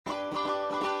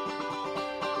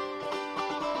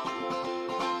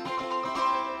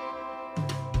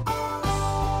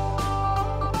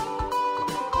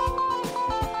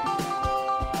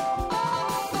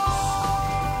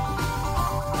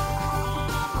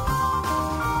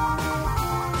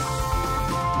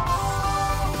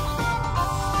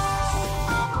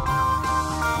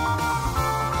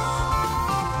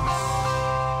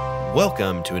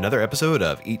Welcome to another episode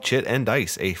of Eat Shit and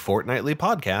Dice, a fortnightly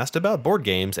podcast about board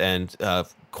games and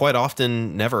quite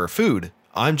often never food.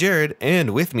 I'm Jared, and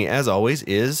with me, as always,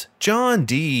 is John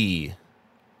D.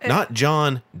 Not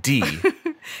John D.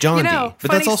 John D.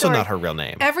 But that's also not her real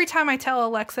name. Every time I tell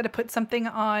Alexa to put something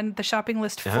on the shopping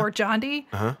list for John D,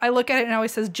 I look at it and it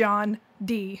always says John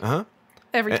D.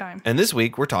 Every time. And this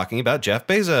week, we're talking about Jeff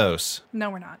Bezos. No,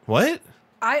 we're not. What?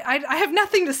 I have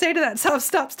nothing to say to that, so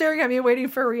stop staring at me waiting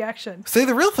for a reaction. Say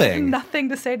the real thing. Nothing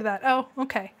to say to that. Oh,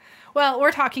 okay. Well,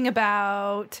 we're talking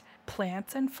about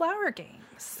plants and flower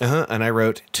games. And I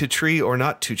wrote, to tree or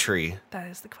not to tree? That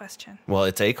is the question. Well,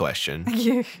 it's a question.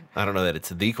 I don't know that it's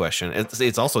the question.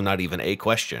 It's also not even a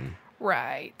question.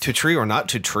 Right. To tree or not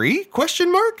to tree?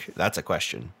 Question mark? That's a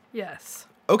question. Yes.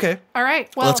 Okay. All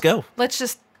right. Well, let's go. Let's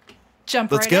just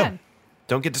jump let's right go. in.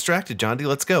 Don't get distracted, John D.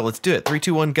 Let's go. Let's do it. 3,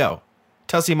 2, 1, go.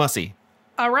 Tussie Mussy.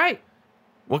 All right.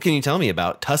 What can you tell me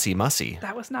about Tussie Mussy?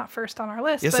 That was not first on our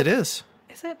list. Yes, it is.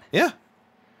 Is it? Yeah.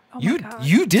 Oh my God.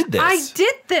 You did this. I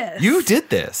did this. You did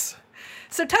this.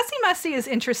 So Tussie Mussy is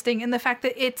interesting in the fact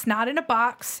that it's not in a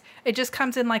box. It just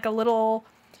comes in like a little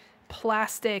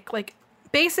plastic, like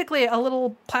basically a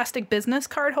little plastic business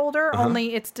card holder,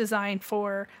 only it's designed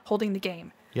for holding the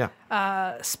game. Yeah.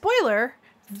 Spoiler,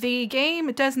 the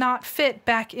game does not fit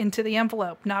back into the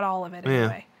envelope. Not all of it,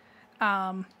 anyway.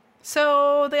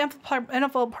 So the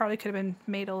envelope probably could have been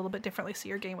made a little bit differently so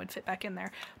your game would fit back in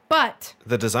there. But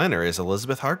the designer is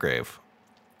Elizabeth Hargrave.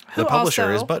 The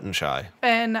publisher is Button Shy.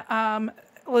 And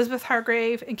Elizabeth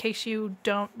Hargrave, in case you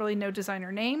don't really know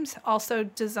designer names, also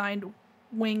designed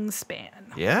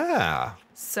Wingspan. Yeah.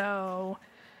 So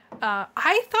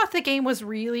I thought the game was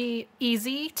really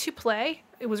easy to play.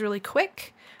 It was really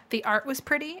quick. The art was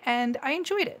pretty, and I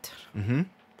enjoyed it.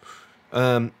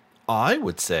 I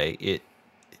would say it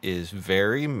is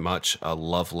very much a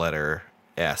love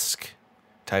letter-esque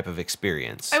type of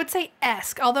experience. I would say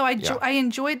esque, although I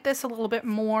enjoyed this a little bit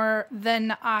more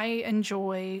than I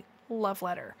enjoy Love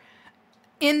Letter.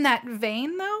 In that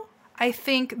vein, though, I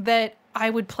think that I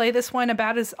would play this one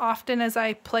about as often as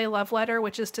I play Love Letter,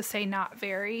 which is to say not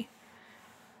very.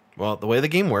 Well, the way the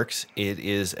game works, it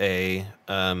is a,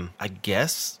 I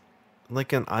guess,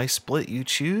 like an I split you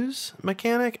choose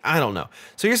mechanic? I don't know.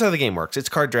 So here's how the game works. It's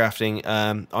card drafting.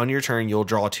 On your turn, you'll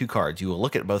draw 2 cards. You will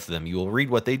look at both of them. You will read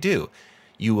what they do.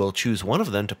 You will choose one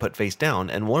of them to put face down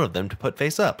and one of them to put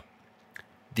face up.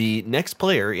 The next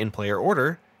player in player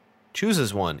order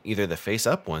chooses one, either the face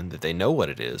up one that they know what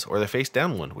it is, or the face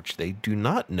down one, which they do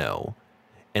not know.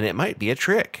 And it might be a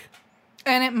trick.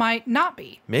 And it might not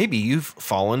be. Maybe you've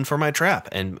fallen for my trap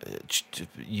and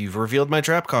you've revealed my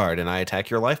trap card and I attack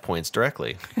your life points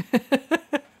directly.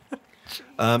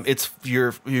 It's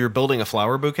you're building a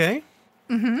flower bouquet.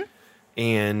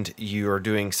 And you're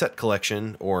doing set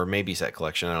collection or maybe set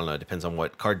collection. I don't know. It depends on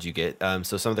what cards you get.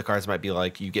 So some of the cards might be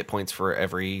like you get points for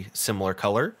every similar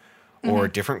color or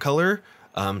different color.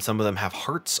 Some of them have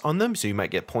hearts on them. So you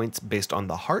might get points based on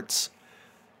the hearts.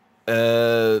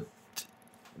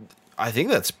 I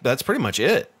think that's pretty much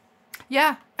it.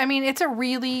 Yeah. I mean, it's a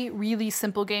really, really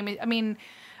simple game. I mean,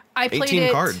 I played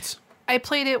 18 cards. I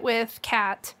played it with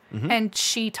Kat, and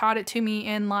she taught it to me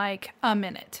in like a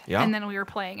minute. Yeah. And then we were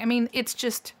playing. I mean, it's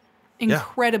just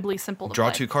incredibly simple to Draw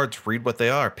play. 2 cards, read what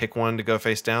they are. Pick one to go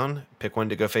face down, pick one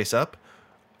to go face up.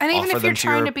 And even if you're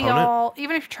trying to be opponent.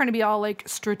 even if you're trying to be all like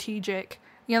strategic,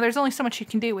 there's only so much you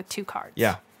can do with 2 cards.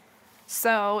 Yeah.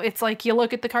 So it's like you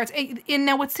look at the cards. And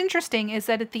now what's interesting is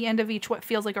that at the end of each what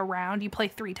feels like a round, you play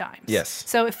 3 times. Yes.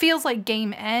 So it feels like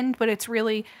game end, but it's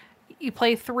really you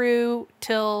play through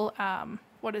till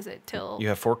what is it? Till You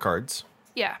have 4 cards.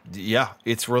 Yeah. Yeah,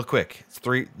 it's real quick. It's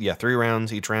 3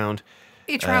 rounds each round.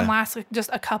 Each round lasts like just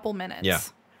a couple minutes. Yeah.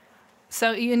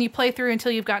 So and you play through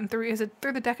until you've gotten through. Is it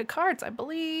through the deck of cards? I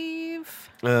believe.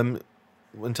 Until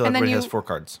everybody has 4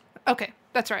 cards. Okay,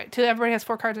 that's right. Till everybody has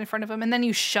 4 cards in front of them, and then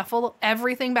you shuffle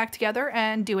everything back together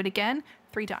and do it again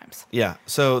 3 times. Yeah.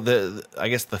 So I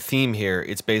guess the theme here,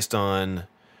 it's based on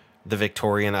the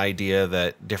Victorian idea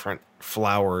that different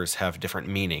flowers have different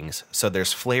meanings. So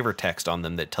there's flavor text on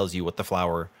them that tells you what the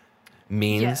flower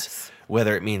means. Yes.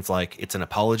 Whether it means like it's an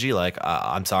apology, like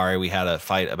I'm sorry we had a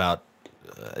fight about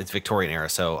it's Victorian era,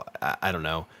 so I don't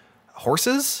know,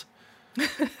 horses.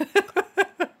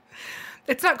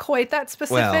 It's not quite that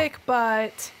specific,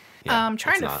 but yeah,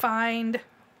 trying to find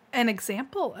an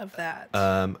example of that.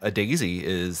 A daisy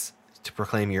is to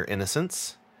proclaim your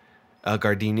innocence. A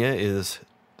gardenia is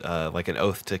like an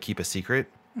oath to keep a secret.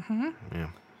 Yeah.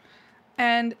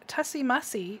 And Tussie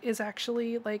Mussy is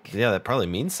actually like... Yeah, that probably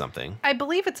means something. I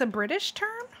believe it's a British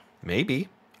term? Maybe.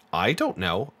 I don't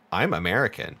know. I'm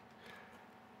American.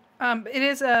 It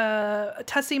is a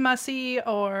Tussie Mussy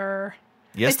or...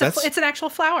 Yes, it's an actual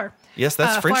flower. Yes,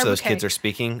 that's French flower those bouquet. kids are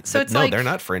speaking. So But it's no, like- they're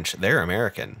not French. They're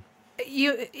American.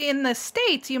 In the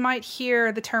States, you might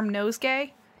hear the term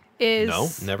nosegay. No,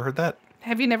 never heard that.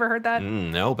 Have you never heard that?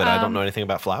 No, but I don't know anything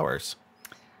about flowers.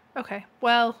 Okay.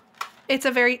 Well, it's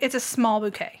a small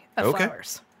bouquet of Okay.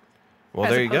 flowers. Well,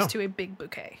 as there you go. opposed to a big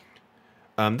bouquet.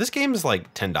 This game is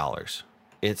like $10.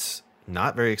 It's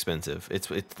not very expensive. It's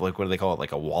like, what do they call it?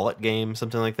 Like a wallet game,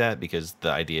 something like that. Because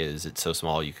the idea is it's so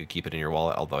small you could keep it in your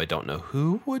wallet. Although I don't know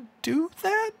who would do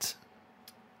that.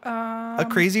 A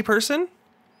crazy person?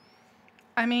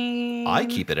 I mean, I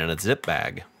keep it in a zip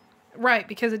bag. right,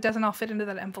 because it doesn't all fit into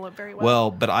that envelope very well.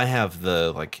 Well, but I have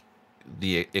the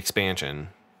expansion.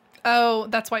 Oh,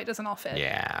 that's why it doesn't all fit.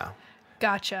 Yeah.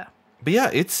 Gotcha. But yeah,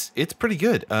 it's pretty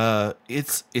good.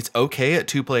 It's okay at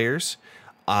 2 players.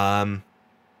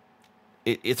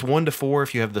 It's 1 to 4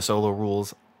 if you have the solo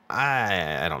rules.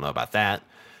 I don't know about that,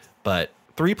 but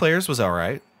 3 players was all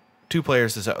right. 2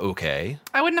 players is okay.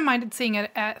 I wouldn't have minded seeing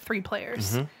it at 3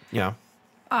 players. Yeah.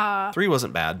 3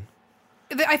 wasn't bad.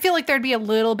 I feel like there'd be a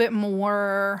little bit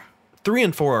more. 3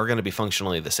 and 4 are going to be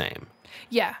functionally the same.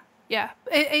 Yeah.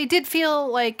 It did feel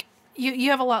like you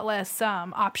have a lot less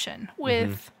option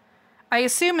with. I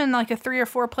assume in like a 3 or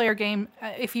 4 player game,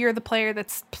 if you're the player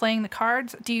that's playing the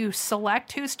cards, do you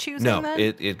select who's choosing? No, then?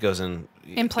 it goes in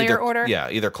player order? Yeah,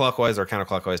 either clockwise or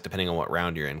counterclockwise, depending on what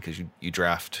round you're in, because you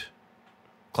draft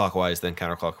clockwise, then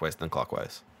counterclockwise, then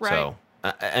clockwise. Right. So,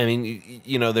 I mean,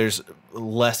 there's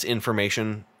less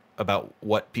information about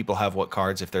what people have, what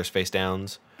cards, if there's face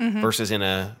downs, versus in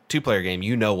a 2-player game,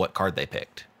 you know what card they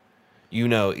picked. You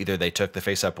know either they took the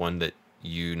face up one that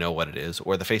you know what it is,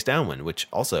 or the face down one, which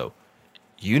also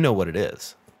you know what it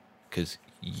is because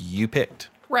you picked.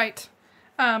 Right.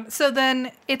 So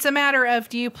then it's a matter of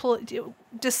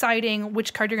deciding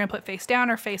which card you're going to put face down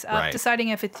or face up, Right. deciding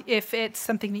if it's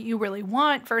something that you really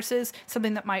want versus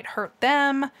something that might hurt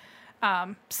them.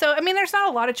 So, I mean, there's not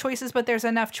a lot of choices, but there's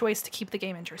enough choice to keep the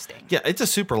game interesting. Yeah, it's a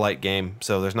super light game,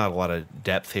 so there's not a lot of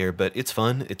depth here, but it's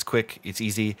fun, it's quick, it's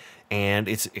easy, and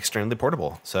it's extremely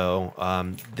portable.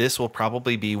 So this will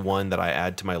probably be one that I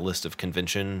add to my list of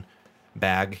convention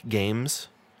bag games.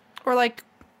 Or like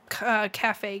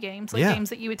cafe games, like Yeah. games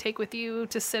that you would take with you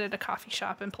to sit at a coffee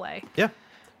shop and play. Yeah,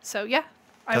 So, yeah,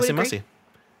 I would Tussie agree. Mussy.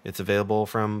 It's available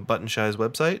from Button Shy's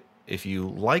website. If you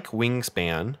like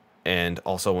Wingspan and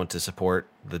also want to support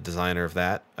the designer of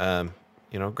that,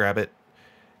 grab it.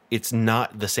 It's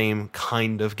not the same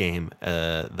kind of game,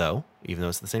 though, even though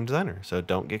it's the same designer. So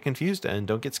don't get confused and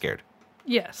don't get scared.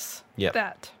 Yes. Yep.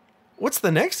 That. What's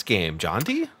the next game,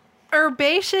 Jonty?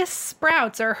 Herbaceous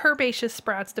sprouts, or herbaceous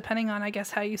sprouts, depending on, I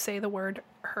guess, how you say the word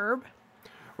herb.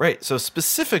 Right. So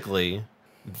specifically,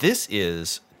 this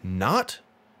is not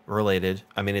related.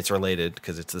 I mean, it's related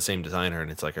because it's the same designer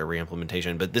and it's like a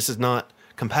re-implementation, but this is not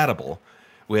compatible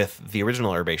with the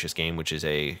original Herbaceous game, which is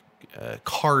a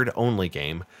card-only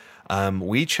game.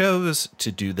 We chose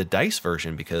to do the dice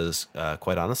version because,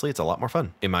 quite honestly, it's a lot more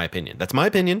fun, in my opinion. That's my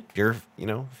opinion. If you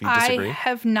disagree. I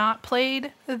have not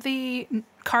played the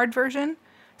card version,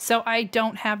 so I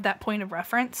don't have that point of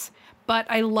reference. But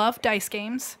I love dice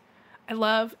games. I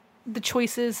love the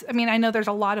choices. I mean, I know there's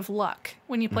a lot of luck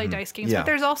when you play dice games, Yeah. but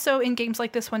there's also in games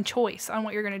like this one choice on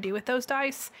what you're going to do with those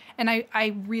dice. And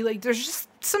I really, there's just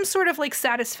some sort of like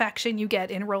satisfaction you get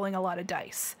in rolling a lot of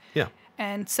dice. Yeah.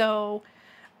 And so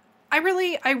I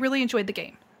really enjoyed the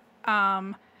game.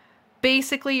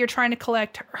 Basically, you're trying to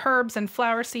collect herbs and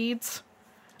flower seeds.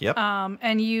 Yep.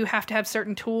 And you have to have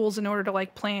certain tools in order to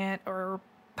like plant or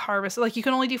harvest. Like you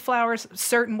can only do flowers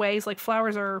certain ways. Like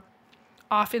flowers are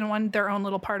often their own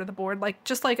little part of the board. Like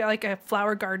just like a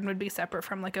flower garden would be separate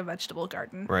from like a vegetable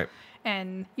garden. Right.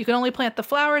 And you can only plant the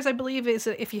flowers, I believe, is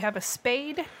if you have a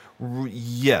spade.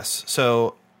 Yes.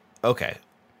 So, okay.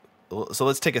 So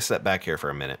let's take a step back here for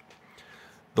a minute.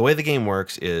 The way the game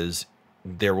works is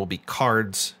there will be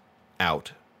cards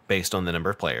out based on the number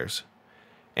of players.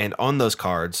 And on those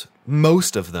cards,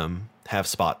 most of them have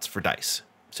spots for dice.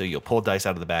 So you'll pull dice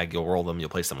out of the bag, you'll roll them, you'll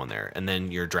place them on there, and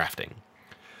then you're drafting.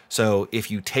 So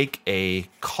if you take a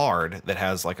card that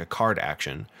has like a card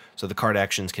action, so the card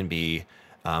actions can be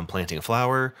planting a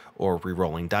flower or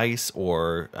re-rolling dice,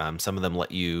 or some of them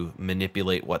let you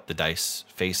manipulate what the dice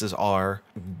faces are,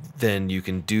 then you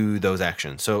can do those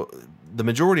actions. So the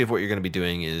majority of what you're going to be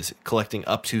doing is collecting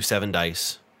up to 7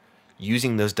 dice,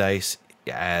 using those dice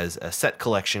as a set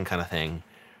collection kind of thing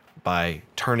by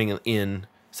turning in,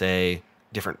 say,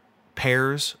 different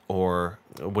pairs, or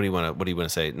what do you want to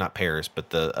say? Not pairs,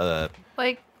 but the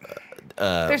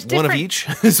There's one of different each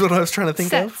is what I was trying to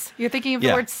think sets. of. You're thinking of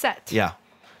the word set. Yeah.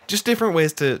 just different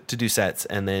ways to do sets,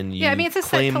 and then you it's a set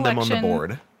claim them on the collection.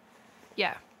 board.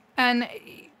 Yeah. And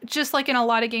just like in a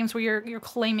lot of games where you're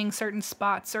claiming certain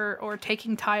spots or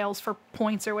taking tiles for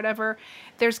points or whatever,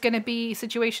 there's going to be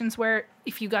situations where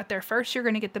if you got there first, you're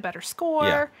going to get the better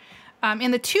score. Yeah.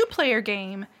 In the 2-player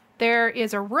game, there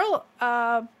is a real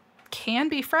can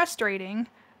be frustrating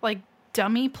like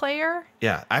dummy player.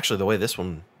 Yeah, actually, the way this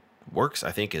one works,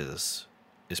 I think, is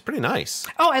pretty nice.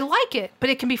 Oh, I like it,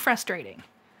 but it can be frustrating.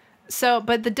 So,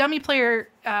 but the dummy player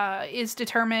is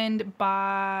determined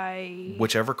by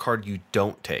whichever card you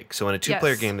don't take. So in a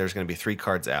 2-player Yes. game, there's going to be 3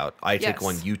 cards out. I take Yes.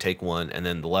 one, you take one, and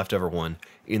then the leftover one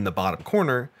in the bottom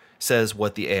corner says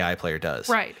what the AI player does.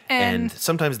 Right. And And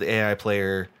sometimes the AI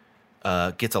player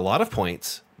gets a lot of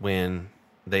points when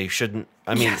they shouldn't.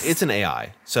 I mean, Yes. it's an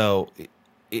AI, so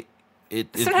it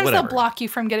sometimes whatever. they'll block you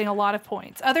from getting a lot of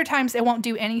points. Other times it won't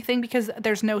do anything because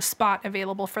there's no spot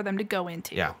available for them to go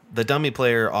into. Yeah, the dummy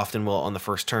player often will, on the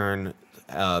first turn,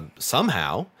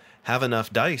 somehow have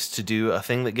enough dice to do a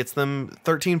thing that gets them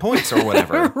 13 points or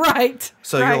whatever. Right.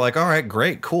 So right. you're like, all right,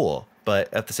 great, cool.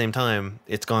 But at the same time,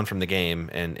 it's gone from the game,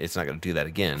 and it's not going to do that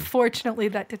again. Fortunately,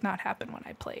 that did not happen when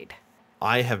I played.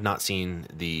 I have not seen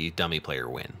the dummy player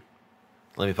win.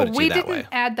 Let me put it to We you that didn't way.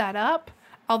 add that up.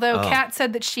 Although Kat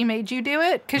said that she made you do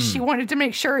it because she wanted to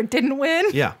make sure it didn't win.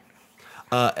 Yeah.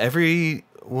 Not every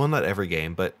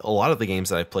game, but a lot of the games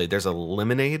that I've played, there's a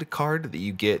lemonade card that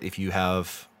you get if you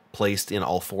have placed in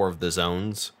all 4 of the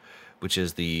zones, which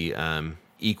is the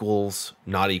equals,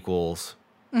 not equals,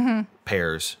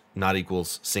 pairs, not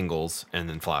equals, singles, and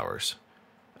then flowers.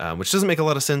 Which doesn't make a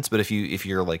lot of sense, but if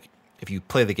you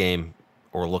play the game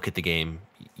or look at the game,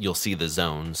 you'll see the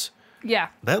zones. Yeah.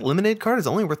 That lemonade card is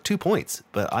only worth 2 points,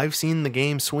 but I've seen the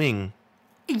game swing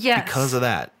Yes. because of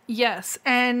that. Yes.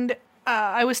 And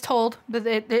I was told that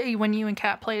when you and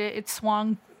Kat played it, it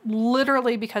swung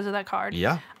literally because of that card.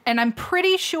 Yeah. And I'm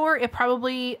pretty sure it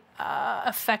probably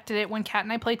affected it when Kat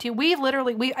and I played too.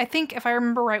 I think if I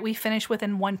remember right, we finished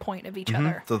within 1 point of each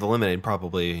other. So the lemonade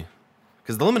probably,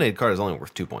 because the lemonade card is only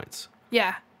worth 2 points.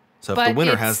 Yeah. So if But the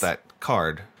winner it's- has that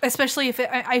card, Especially if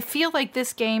I feel like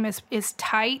this game is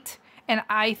tight, and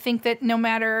I think that no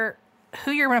matter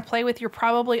who you're going to play with, you're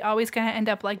probably always going to end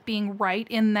up like being right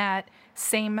in that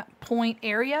same point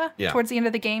area Yeah. towards the end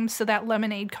of the game. So that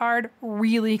lemonade card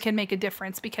really can make a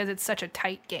difference because it's such a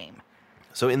tight game.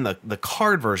 so in the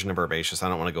card version of Herbaceous, I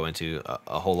don't want to go into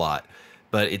a whole lot,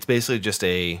 but it's basically just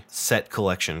a set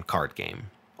collection card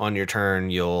game. On your turn,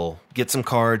 you'll get some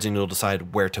cards and you'll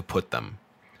decide where to put them.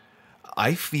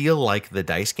 I feel like the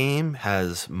dice game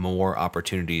has more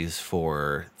opportunities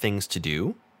for things to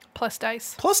do, Plus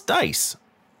dice. plus dice.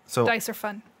 So Dice are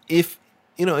fun. if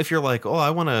you're like, oh, I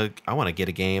want to get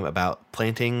a game about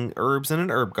planting herbs in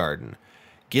an herb garden,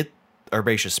 get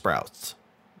Herbaceous Sprouts,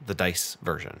 the dice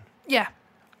version. Yeah.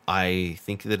 I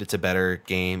think that it's a better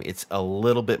game. It's a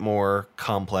little bit more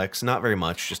complex, not very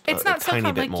much, just It's a not so tiny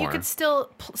complex. bit more. You could still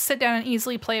sit down and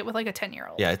easily play it with like a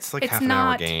 10-year-old. Yeah, it's like half an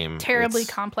hour game. It's not terribly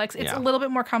It's- complex. It's yeah. a little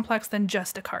bit more complex than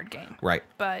just a card game. Right.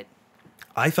 But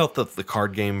I felt that the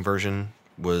card game version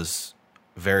was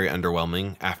very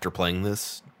underwhelming after playing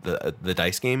the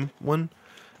dice game one. And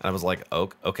I was like,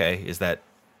 oh, okay,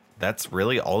 that's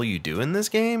really all you do in this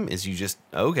game? Is you just,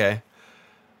 okay.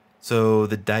 So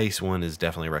the dice one is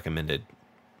definitely recommended.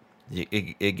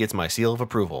 It gets my seal of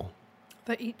approval.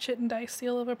 the eat shit and dice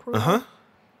seal of approval. Uh-huh.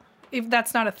 If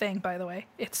that's not a thing, by the way.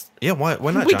 It's Yeah, why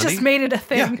not, we John just D? made it a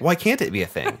thing. Yeah, why can't it be a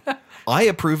thing? I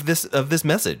approve of this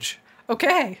message.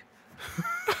 Okay.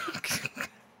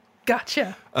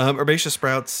 Gotcha. Herbaceous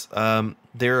Sprouts,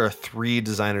 there are 3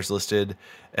 designers listed: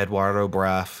 Eduardo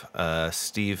Braff,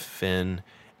 Steve Finn,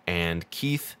 and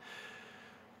Keith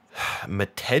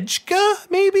Matejka,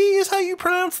 maybe is how you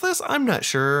pronounce this. I'm not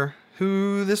sure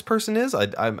who this person is.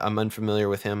 I'm unfamiliar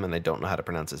with him, and I don't know how to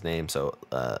pronounce his name. So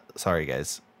sorry,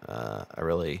 guys. I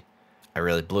really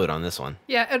blew it on this one.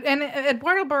 Yeah, and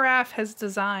Eduardo Baraf has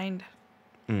designed.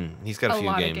 He's got a few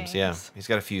lot of games. Yeah, games. he's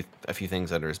got a few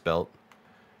things under his belt.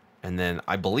 And then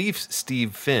I believe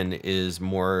Steve Finn is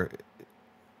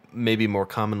maybe more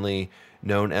commonly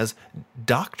known as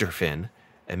Dr. Finn.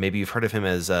 And maybe you've heard of him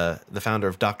as the founder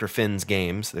of Dr. Finn's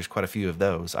Games. There's quite a few of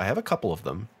those. I have a couple of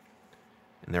them.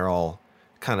 And they're all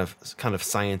kind of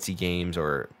sciencey games,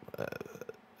 or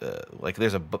like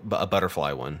there's a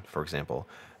butterfly one, for example.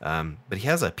 But he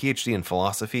has a PhD in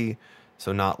philosophy,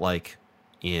 so not like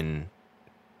in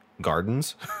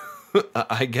gardens,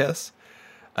 I guess.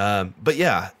 But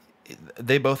yeah,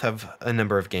 they both have a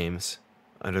number of games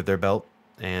under their belt,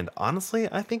 and honestly,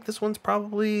 I think this one's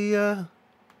probably one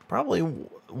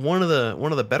of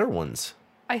the better ones.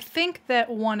 I think that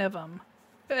one of them,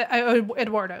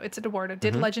 Eduardo. It's Eduardo.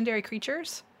 Did Legendary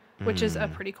Creatures, which is a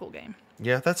pretty cool game.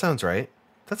 Yeah, that sounds right.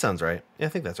 Yeah, I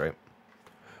think that's right.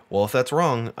 Well, if that's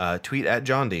wrong, tweet at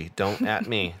John D. Don't at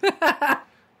me.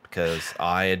 Because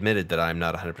I admitted that I'm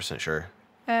not 100% sure.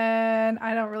 And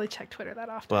I don't really check Twitter that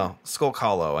often. Well, Skull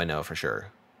Hollow, I know for sure.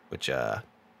 Which, I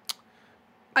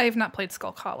have not played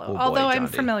Skull Hollow, although I'm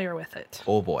familiar with it.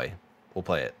 Oh boy. We'll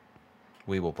play it.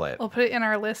 We will play it. We'll put it in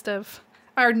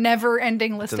our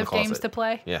never-ending list of games to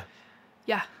play. Yeah.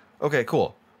 Yeah. Okay,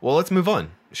 cool. Well, let's move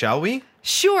on. Shall we?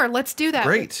 Sure, let's do that.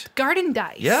 Great. Garden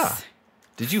Dice. Yeah.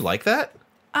 Did you like that?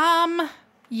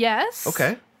 Yes.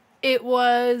 Okay. It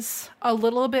was a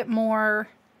little bit more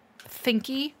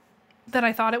thinky than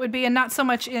I thought it would be, and not so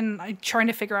much in trying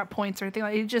to figure out points or anything.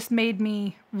 It just made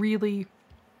me really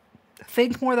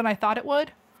think more than I thought it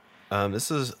would. This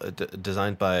is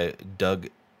designed by Doug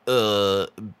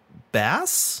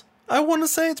Bass. I want to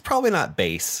say it's probably not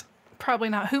Bass. Probably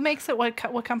not. Who makes it? What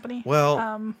company?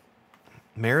 Well,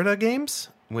 Merida Games,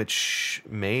 which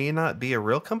may not be a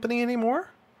real company anymore.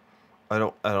 I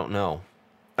don't know.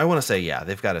 I want to say, yeah,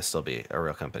 they've got to still be a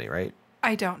real company, right?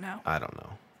 I don't know. I don't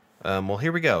know. Well,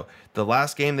 here we go. The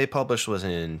last game they published was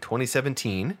in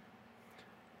 2017.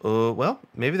 Well,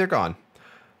 maybe they're gone.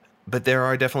 But there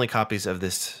are definitely copies of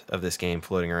this game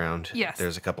floating around. Yes.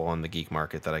 There's a couple on the Geek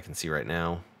Market that I can see right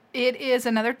now. It is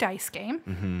another dice game.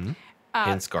 Mm-hmm.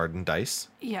 Hence Garden Dice.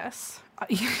 Yes.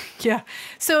 Yeah.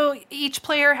 So each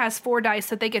player has 4 dice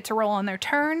that they get to roll on their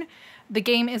turn. The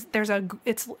game it's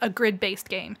a grid-based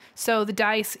game. So the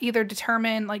dice either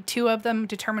determine, like 2 of them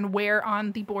determine where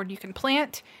on the board you can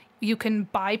plant. You can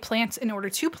buy plants in order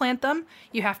to plant them.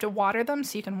 You have to water them,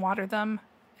 so you can water them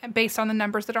based on the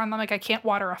numbers that are on them. Like I can't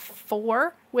water a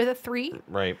 4 with a 3.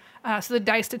 Right. So the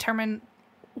dice determine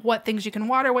what things you can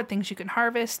water, what things you can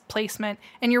harvest, placement,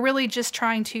 and you're really just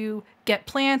trying to get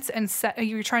plants and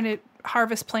you're trying to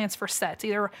harvest plants for sets,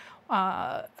 either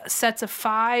sets of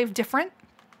 5 different,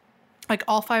 like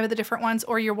all 5 of the different ones,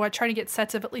 or you're trying to get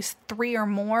sets of at least 3 or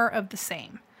more of the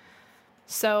same.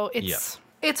 So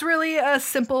it's really a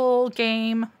simple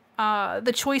game.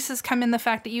 The choices come in the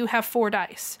fact that you have 4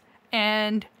 dice,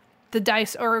 and the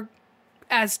dice are,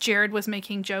 as Jared was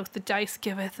making joke, the dice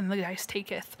giveth and the dice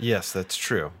taketh. Yes, that's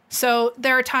true. So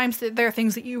there are times that there are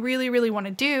things that you really, really want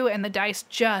to do, and the dice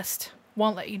just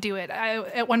won't let you do it.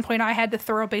 At one point, I had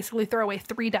to basically throw away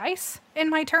 3 dice in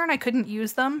my turn. I couldn't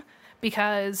use them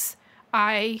because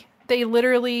they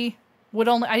literally would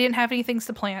only. I didn't have any things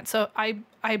to plant, so I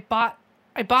bought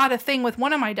a thing with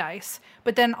one of my dice,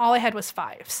 but then all I had was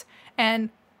 5s, and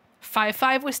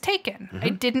 5 was taken. Mm-hmm. I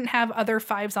didn't have other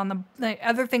 5s on the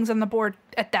other things on the board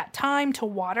at that time to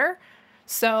water,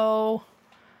 so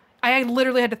I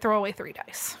literally had to throw away 3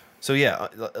 dice. So yeah,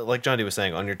 like John D was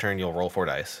saying, on your turn you'll roll 4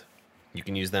 dice. You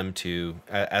can use them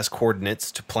as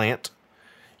coordinates to plant.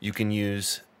 You can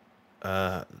use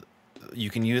a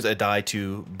die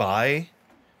to buy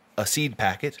a seed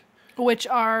packet, which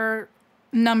are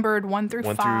numbered 1 through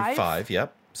 5. 1 through 5,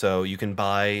 yep. So you can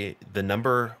buy the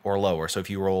number or lower. So if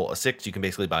you roll a 6, you can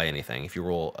basically buy anything. If you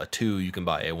roll a 2, you can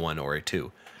buy a 1 or a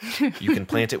 2. You can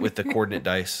plant it with the coordinate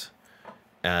dice.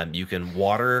 You can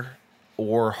water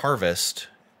or harvest.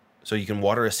 So you can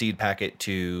water a seed packet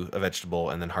to a vegetable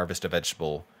and then harvest a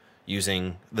vegetable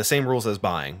using the same rules as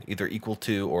buying, either equal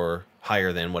to or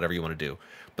higher than whatever you want to do.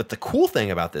 But the cool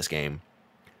thing about this game,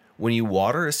 when you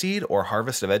water a seed or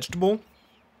harvest a vegetable,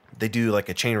 they do like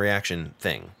a chain reaction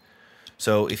thing.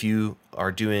 So if you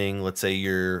are doing, let's say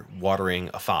you're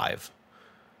watering a 5,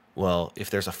 well,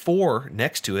 if there's a 4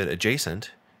 next to it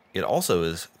adjacent, it also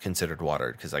is considered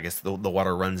watered because I guess the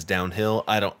water runs downhill.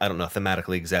 I don't know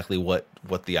thematically exactly what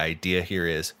the idea here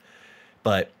is,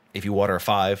 but if you water a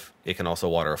 5, it can also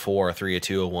water a 4, a 3, a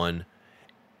 2, a 1,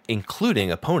 including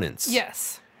opponents.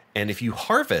 Yes. And if you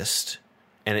harvest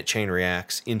and it chain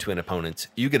reacts into an opponent,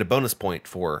 you get a bonus point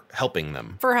for helping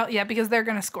them. Because they're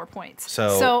going to score points.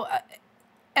 So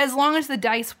as long as the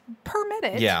dice permit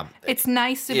it, it's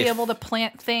nice to be able to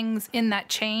plant things in that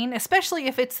chain, especially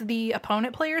if it's the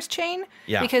opponent player's chain,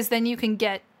 because then you can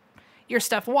get your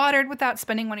stuff watered without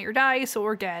spending one of your dice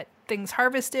or get things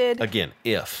harvested. Again,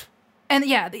 if. And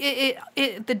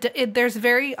there's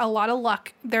a lot of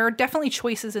luck. There are definitely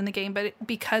choices in the game, but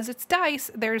because it's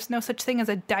dice, there's no such thing as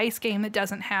a dice game that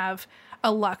doesn't have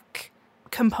a luck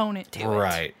component to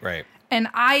it. Right. And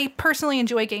I personally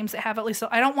enjoy games that have at least.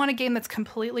 I don't want a game that's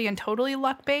completely and totally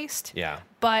luck based. Yeah.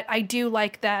 But I do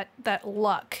like that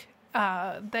luck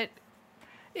that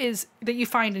you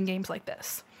find in games like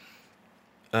this.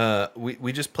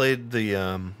 We just played the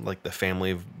the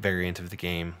family variant of the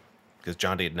game because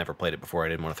John D had never played it before. I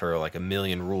didn't want to throw like a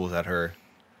million rules at her.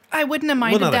 I wouldn't have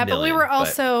minded not a that, but we million, were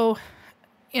also,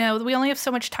 we only have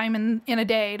so much time in a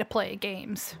day to play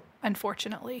games,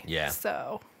 unfortunately. Yeah.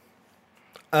 So.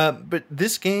 But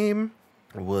this game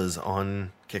was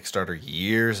on Kickstarter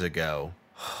years ago.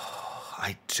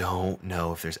 I don't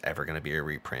know if there's ever going to be a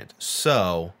reprint.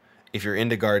 So, if you're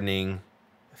into gardening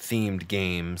themed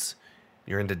games,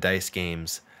 you're into dice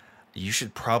games, you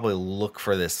should probably look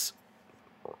for this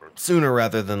sooner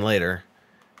rather than later,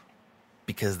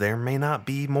 because there may not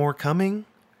be more coming.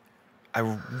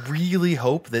 I really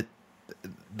hope that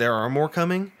there are more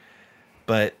coming,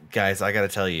 but guys, I got to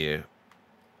tell you,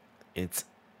 it's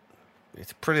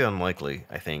pretty unlikely,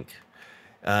 I think.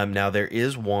 Now, there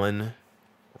is one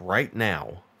right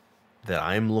now that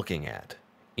I'm looking at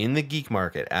in the geek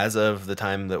market as of the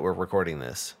time that we're recording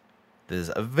this that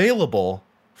is available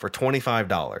for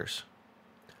 $25.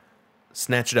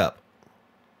 Snatch it up.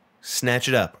 Snatch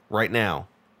it up right now.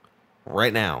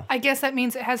 Right now. I guess that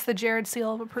means it has the Jared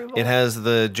seal of approval. It has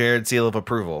the Jared seal of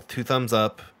approval. 2 thumbs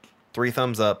up, 3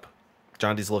 thumbs up.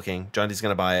 John D's looking. John D's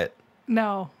going to buy it.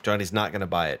 No. John D's not going to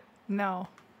buy it. No.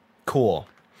 Cool.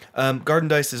 Garden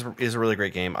Dice is a really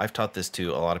great game. I've taught this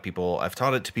to a lot of people. I've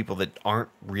taught it to people that aren't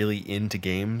really into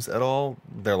games at all.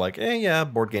 They're like, yeah,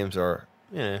 board games are,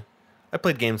 I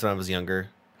played games when I was younger.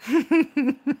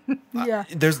 Yeah.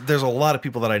 There's a lot of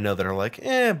people that I know that are like,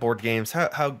 board games.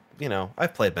 How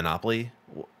I've played Monopoly.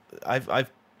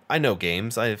 I know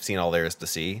games. I've seen all there is to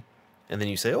see. And then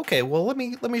you say, okay, well let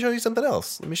me show you something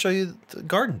else. Let me show you the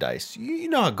garden dice. You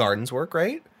know how gardens work,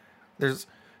 right? There's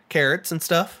carrots and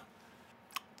stuff.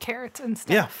 Carrots and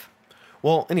stuff. Yeah.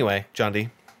 Well, anyway, John D, do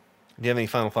you have any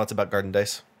final thoughts about garden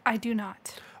dice? I do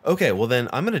not. Okay, well then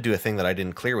I'm gonna do a thing that I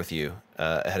didn't clear with you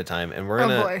ahead of time, and we're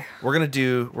gonna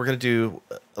do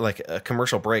like a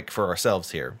commercial break for ourselves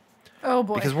here. Oh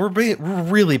boy. Because we're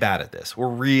really bad at this. We're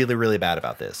really, really bad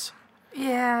about this.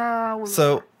 Yeah.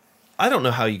 So I don't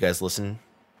know how you guys listen,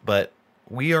 but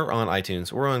we are on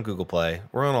iTunes. We're on Google Play.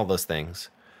 We're on all those things.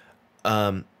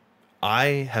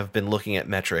 I have been looking at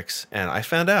metrics, and I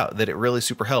found out that it really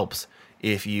super helps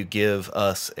if you give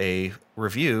us a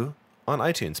review on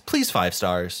iTunes. Please 5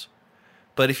 stars.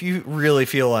 But if you really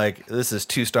feel like this is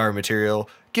 2-star material,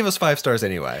 give us 5 stars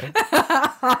anyway.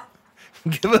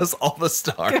 Give us all the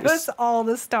stars. Give us all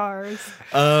the stars.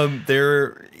 I'm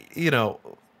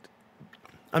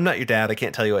not your dad. I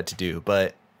can't tell you what to do,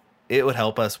 but it would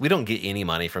help us. We don't get any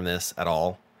money from this at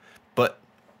all, but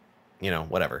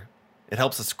whatever. It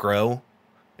helps us grow.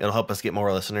 It'll help us get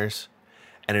more listeners.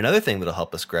 And another thing that'll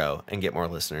help us grow and get more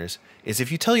listeners is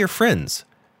if you tell your friends,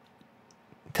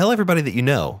 tell everybody that you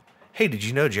know, hey, did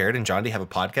you know Jared and John D have a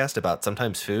podcast about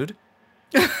sometimes food?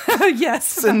 Yes.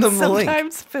 Send them the link.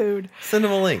 Sometimes food. Send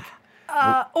them a link.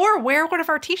 Or wear one of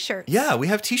our t-shirts. Yeah, we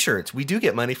have t-shirts. We do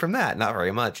get money from that. Not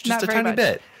very much. Just Not a very tiny much.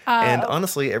 bit. And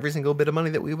honestly, every single bit of money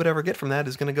that we would ever get from that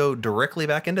is going to go directly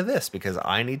back into this because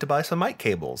I need to buy some mic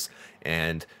cables.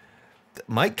 And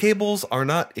mic cables are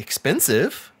not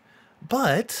expensive,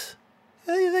 but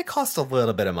they cost a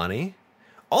little bit of money.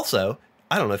 Also,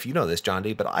 I don't know if you know this, John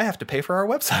D, but I have to pay for our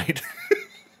website.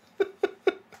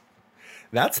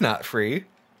 That's not free.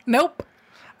 Nope.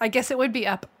 I guess it would be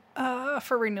up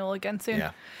for renewal again soon.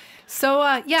 Yeah. So,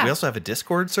 yeah. We also have a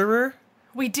Discord server.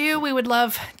 We do. We would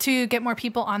love to get more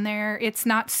people on there. It's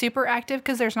not super active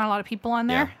because there's not a lot of people on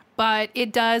there. Yeah. But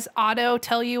it does auto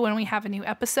tell you when we have a new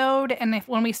episode. And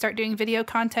when we start doing video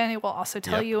content, it will also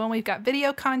tell you when we've got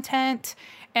video content.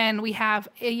 And we have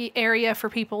an area for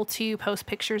people to post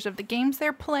pictures of the games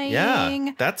they're playing.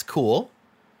 Yeah, that's cool.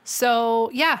 So,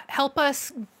 yeah, help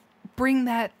us bring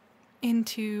that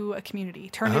into a community.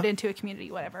 Turn it into a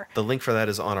community, whatever. The link for that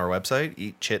is on our website,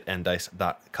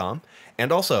 eatchitanddice.com.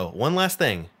 And also, one last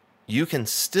thing. You can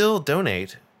still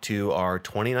donate to our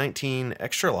 2019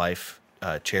 Extra Life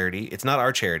charity. It's not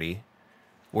our charity.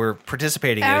 We're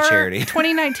participating in a charity.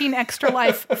 2019 Extra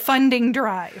Life funding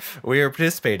drive. We are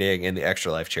participating in the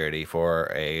Extra Life charity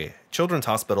for a children's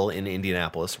hospital in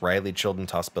Indianapolis, Riley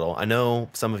Children's Hospital. I know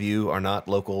some of you are not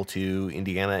local to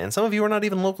Indiana, and some of you are not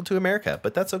even local to America,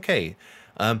 but that's okay.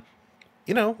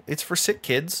 It's for sick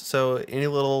kids, so any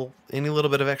little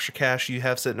bit of extra cash you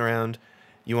have sitting around,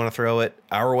 you want to throw it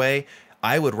our way,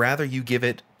 I would rather you give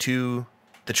it to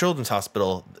the children's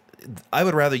hospital. I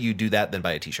would rather you do that than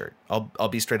buy a t-shirt. I'll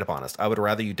be straight up honest. I would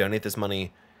rather you donate this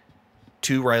money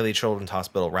to Riley Children's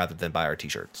Hospital rather than buy our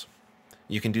t-shirts.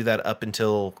 You can do that up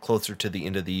until closer to the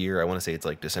end of the year. I want to say it's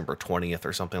like December 20th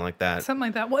or something like that. Something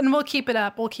like that. Well, and we'll keep it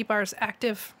up. We'll keep ours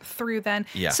active through then.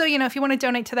 Yeah. So, if you want to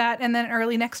donate to that, and then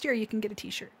early next year, you can get a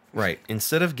t-shirt. Right.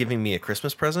 Instead of giving me a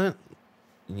Christmas present,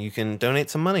 you can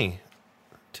donate some money.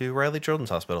 to Riley Children's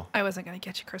Hospital. I wasn't going to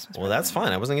get you Christmas. Well, that's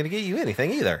fine. I wasn't going to get you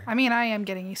anything either. I mean, I am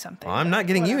getting you something. Well, I'm not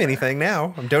getting you anything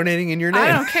now. I'm donating in your name. I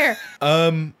don't care.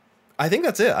 I think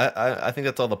that's it. I think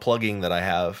that's all the plugging that I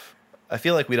have. I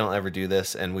feel like we don't ever do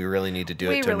this, and we really need to do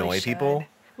it to annoy people.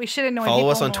 We should annoy people. Follow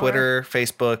us on more. Twitter,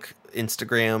 Facebook,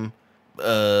 Instagram,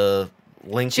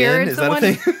 LinkedIn. Is that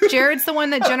a thing? Jared's the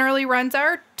one that generally runs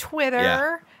our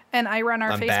Twitter, and I run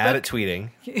our Facebook. I'm bad at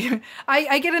tweeting.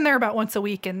 I get in there about once a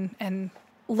week and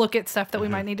look at stuff that we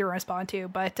might need to respond to.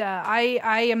 But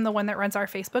I am the one that runs our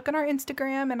Facebook and our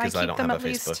Instagram, and I keep them at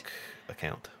least. Facebook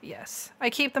account. Yes, I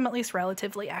keep them at least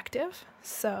relatively active.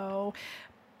 So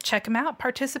check them out,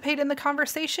 participate in the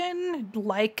conversation,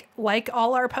 like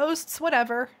all our posts,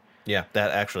 whatever. Yeah,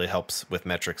 that actually helps with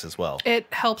metrics as well. It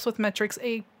helps with metrics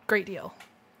a great deal.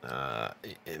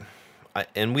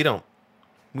 And we don't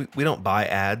buy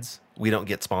ads. We don't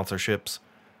get sponsorships.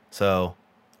 So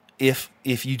if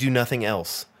you do nothing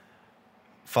else,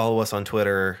 follow us on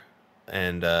Twitter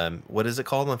and what is it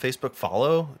called on Facebook?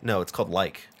 Follow? No, it's called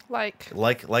like.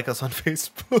 Like us on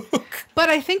Facebook. But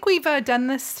I think we've done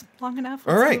this long enough.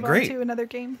 All right, great. To another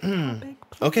game. Topic,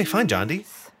 okay, fine, John D.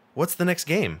 What's the next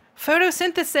game?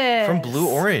 Photosynthesis. From Blue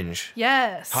Orange.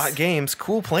 Yes. Hot Games,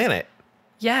 Cool Planet.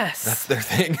 Yes. That's their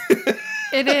thing.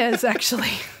 It is,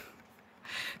 actually.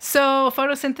 So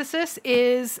photosynthesis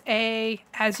is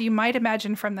as you might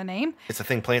imagine from the name. It's a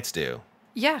thing plants do.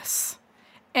 Yes.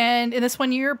 And in this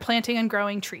one, you're planting and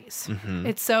growing trees. Mm-hmm.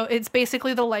 It's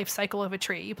basically the life cycle of a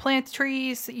tree. You plant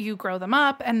trees, you grow them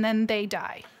up, and then they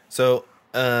die. So,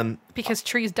 because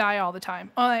trees die all the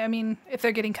time. Oh, I mean, if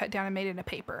they're getting cut down and made into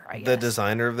paper, I guess. The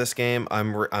designer of this game,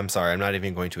 I'm sorry, I'm not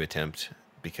even going to attempt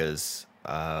because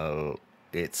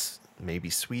it's maybe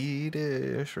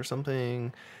Swedish or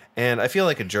something, and I feel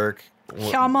like a jerk.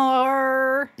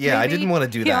 Hjalmar. Yeah, maybe? I didn't want to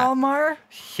do that. Hjalmar.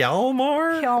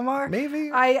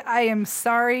 Maybe. I am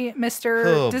sorry,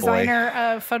 Mr. Designer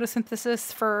of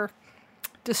Photosynthesis, for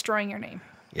destroying your name.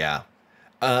 Yeah.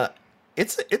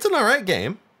 It's an all right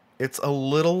game. It's a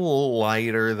little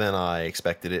lighter than I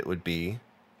expected it would be.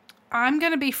 I'm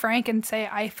going to be frank and say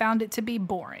I found it to be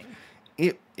boring.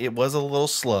 It was a little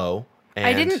slow. And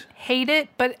I didn't hate it,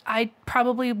 but I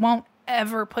probably won't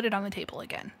ever put it on the table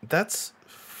again. That's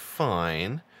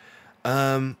fine.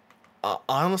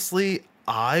 Honestly,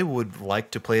 I would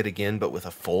like to play it again, but with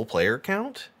a full player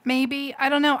count. Maybe. I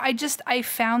don't know. I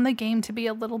found the game to be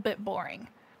a little bit boring.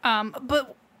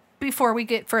 But before we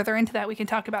get further into that, we can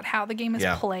talk about how the game is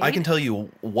played. I can tell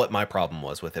you what my problem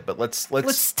was with it, but let's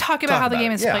talk about how the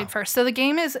game is played first. So the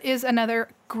game is another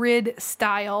grid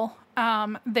style.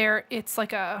 It's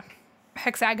like a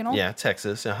hexagonal. Yeah,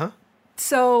 Texas.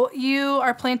 So you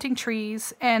are planting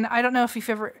trees, and I don't know if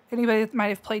anybody might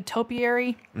have played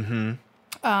Topiary.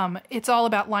 Mm-hmm. It's all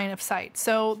about line of sight.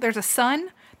 So there's a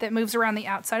sun that moves around the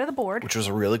outside of the board, which was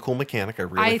a really cool mechanic.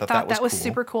 I thought that was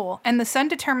super cool. And the sun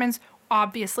determines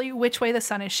obviously which way the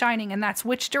sun is shining, and that's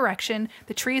which direction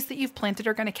the trees that you've planted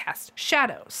are going to cast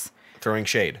shadows. Throwing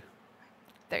shade.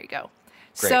 There you go.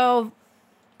 Great. So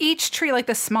each tree, like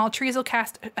the small trees, will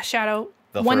cast a shadow.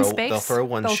 They'll throw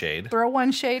one shade.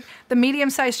 The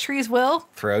medium-sized trees will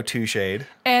throw 2 shade.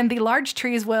 And the large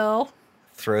trees will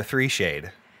throw 3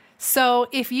 shade. So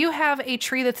if you have a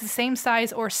tree that's the same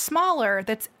size or smaller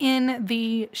that's in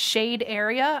the shade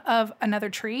area of another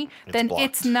tree, then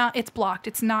it's blocked.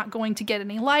 It's not going to get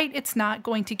any light. It's not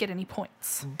going to get any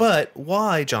points. But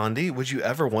why, John D, would you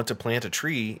ever want to plant a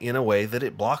tree in a way that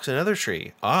it blocks another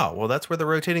tree? Well, that's where the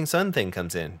rotating sun thing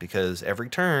comes in, because every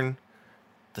turn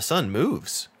the sun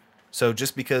moves. So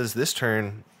just because this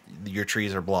turn your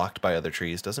trees are blocked by other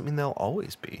trees doesn't mean they'll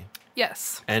always be.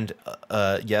 Yes. And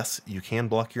yes, you can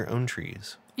block your own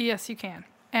trees. Yes, you can.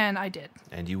 And I did.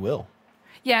 And you will.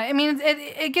 Yeah, I mean,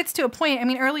 it gets to a point. I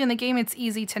mean, early in the game, it's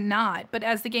easy to not. But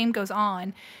as the game goes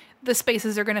on, the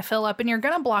spaces are going to fill up, and you're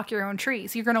going to block your own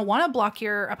trees. You're going to want to block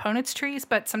your opponent's trees,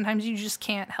 but sometimes you just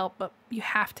can't help but you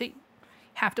have to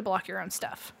block your own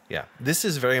stuff. Yeah. This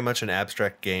is very much an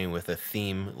abstract game with a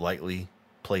theme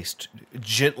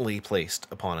gently placed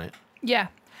upon it. Yeah.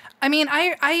 I mean,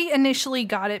 I initially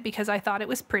got it because I thought it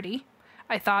was pretty.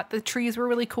 I thought the trees were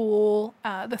really cool,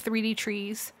 the 3D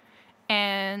trees.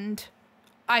 And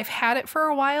I've had it for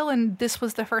a while, and this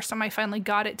was the first time I finally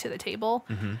got it to the table.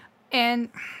 Mm-hmm. And,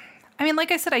 I mean,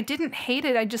 like I said, I didn't hate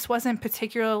it. I just wasn't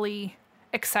particularly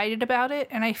excited about it.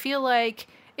 And I feel like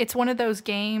it's one of those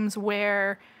games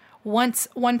where once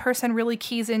one person really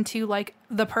keys into, like,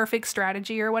 the perfect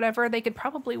strategy or whatever, they could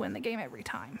probably win the game every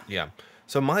time. Yeah.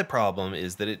 So my problem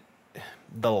is that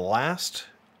the last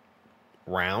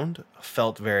round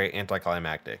felt very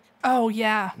anticlimactic. Oh,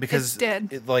 yeah. Because it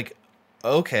did.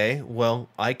 okay, well,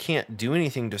 I can't do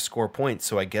anything to score points,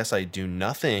 so I guess I do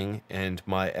nothing, and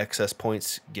my excess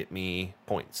points get me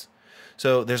points.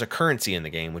 So there's a currency in the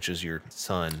game, which is your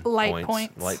sun Light points.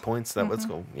 points. Light points. That what's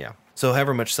cool. Yeah. So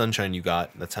however much sunshine you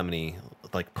got, that's how many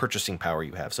like purchasing power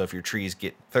you have. So if your trees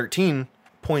get 13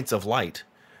 points of light,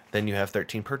 then you have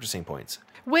 13 purchasing points.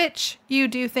 Which you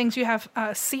do things. You have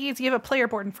seeds. You have a player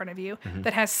board in front of you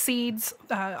that has seeds,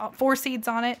 4 seeds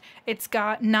on it. It's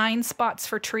got 9 spots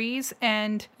for trees,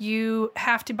 and you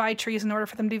have to buy trees in order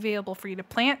for them to be available for you to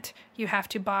plant. You have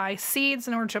to buy seeds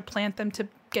in order to plant them to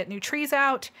get new trees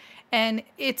out, and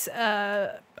it's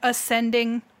a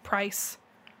ascending price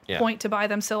point to buy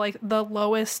them. So like the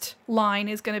lowest line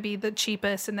is going to be the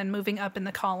cheapest, and then moving up in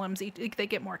the columns, they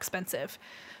get more expensive.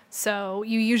 So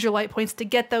you use your light points to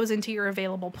get those into your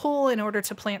available pool in order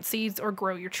to plant seeds or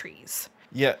grow your trees.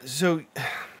 Yeah, so,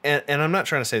 and I'm not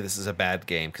trying to say this is a bad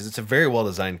game, because it's a very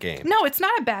well-designed game. No, it's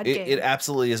not a bad game. It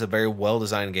absolutely is a very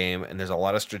well-designed game, and there's a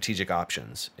lot of strategic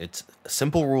options. It's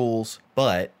simple rules,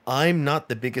 but I'm not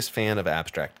the biggest fan of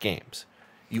abstract games.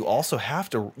 You also have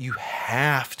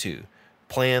to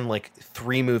plan like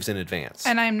 3 moves in advance.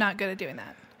 And I'm not good at doing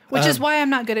that. Which is why I'm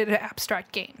not good at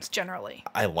abstract games, generally.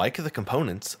 I like the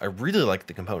components. I really like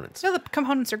the components. No, the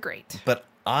components are great. But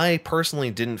I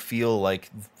personally didn't feel like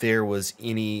there was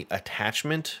any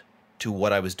attachment to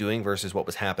what I was doing versus what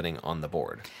was happening on the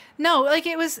board. No, like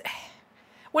it was...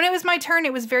 When it was my turn,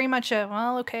 it was very much a,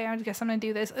 well, okay, I guess I'm going to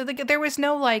do this. Like, there was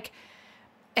no, like,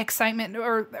 excitement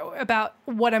or about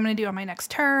what I'm going to do on my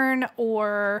next turn,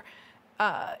 or...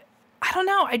 I don't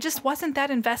know. I just wasn't that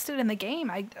invested in the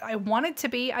game. I wanted to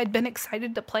be. I'd been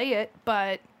excited to play it,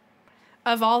 but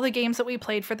of all the games that we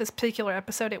played for this particular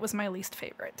episode, it was my least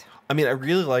favorite. I mean, I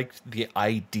really liked the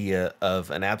idea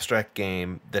of an abstract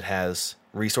game that has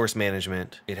resource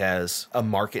management. It has a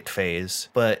market phase,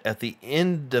 but at the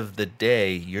end of the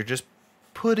day, you're just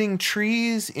putting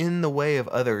trees in the way of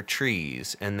other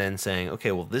trees and then saying,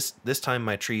 okay, well, this time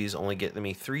my trees only get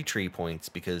me 3 tree points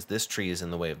because this tree is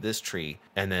in the way of this tree.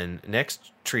 And then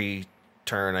next tree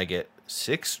turn, I get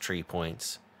 6 tree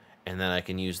points, and then I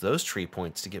can use those tree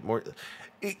points to get more.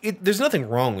 There's nothing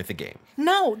wrong with the game.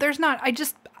 No, there's not. I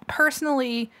just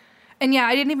personally, and yeah,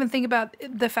 I didn't even think about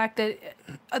the fact that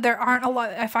there aren't a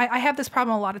lot. I have this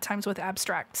problem a lot of times with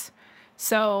abstracts.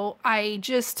 So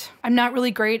I'm not really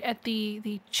great at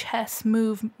the chess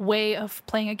move way of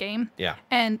playing a game. Yeah.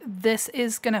 And this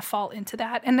is going to fall into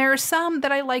that. And there are some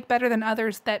that I like better than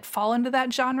others that fall into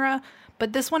that genre.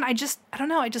 But this one, I don't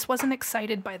know. I just wasn't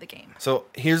excited by the game. So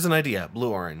here's an idea, Blue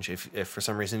Orange. If for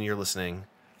some reason you're listening,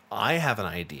 I have an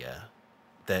idea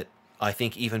that I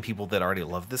think even people that already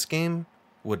love this game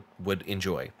would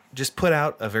enjoy. Just put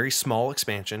out a very small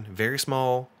expansion, very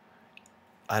small,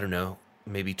 I don't know,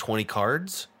 maybe 20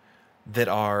 cards that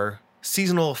are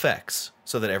seasonal effects,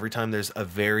 so that every time there's a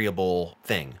variable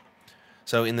thing.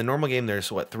 So in the normal game, there's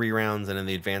 3 rounds, and in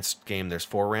the advanced game, there's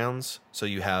 4 rounds. So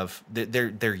you have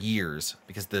they're years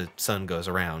because the sun goes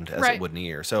around as it would in a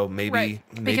year. So maybe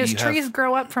because trees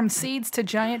grow up from seeds to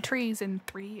giant trees in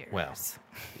 3 years. Well,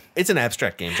 it's an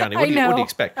abstract game, Johnny. What do you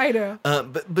expect? I know.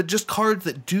 But just cards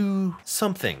that do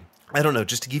something. I don't know,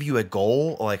 just to give you a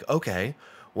goal, like, okay,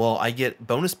 well, I get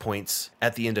bonus points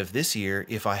at the end of this year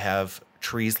if I have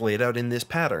trees laid out in this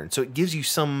pattern. So it gives you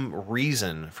some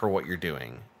reason for what you're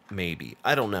doing, maybe.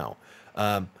 I don't know.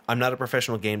 I'm not a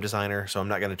professional game designer, so I'm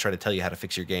not going to try to tell you how to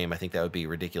fix your game. I think that would be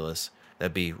ridiculous.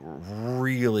 That'd be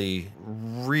really,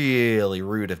 really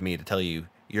rude of me to tell you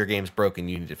your game's broken,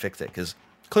 you need to fix it, because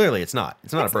clearly it's not.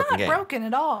 It's not a broken game. It's not broken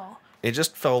at all. It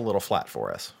just fell a little flat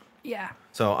for us. Yeah.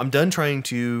 So I'm done trying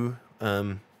to...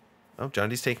 John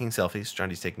D's taking selfies. John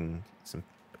D's taking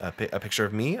a picture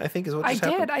of me, I think is what just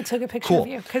happened. I took a picture of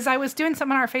you because I was doing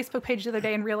something on our Facebook page the other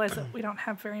day and realized that we don't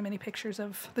have very many pictures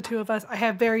of the two of us. I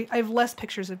have less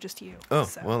pictures of just you. Oh,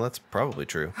 so. Well, that's probably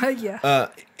true. Yeah.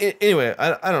 Anyway,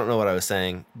 I don't know what I was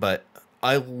saying, but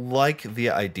I like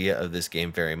the idea of this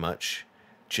game very much.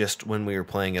 Just when we were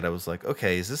playing it, I was like,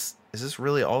 okay, is this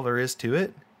really all there is to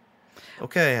it?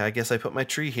 Okay, I guess I put my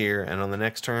tree here, and on the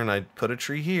next turn I put a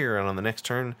tree here, and on the next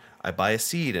turn I buy a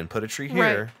seed and put a tree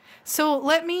here. Right. So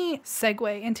let me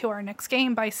segue into our next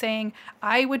game by saying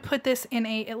I would put this in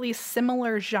a at least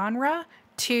similar genre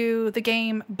to the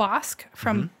game Bosk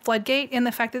from Floodgate, in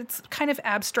the fact that it's kind of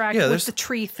abstract with the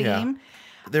tree theme.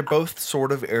 Yeah. They're both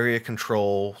sort of area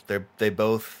control. They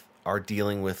both are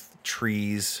dealing with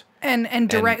trees. And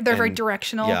they're very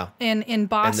directional. Yeah. In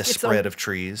Bosk, and the spread of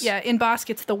trees. Yeah, in Bosk,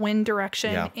 it's the wind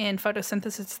direction. Yeah. In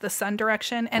Photosynthesis, it's the sun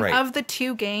direction. And of the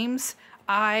two games,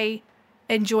 I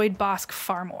enjoyed Bosk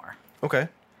far more. Okay.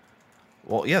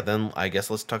 Well, yeah, then I guess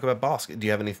let's talk about Bosk. Do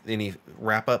you have any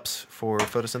wrap-ups for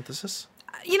Photosynthesis?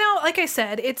 Like I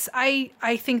said,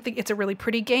 I think that it's a really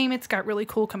pretty game. It's got really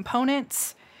cool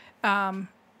components.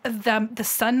 The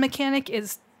sun mechanic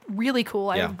is really cool.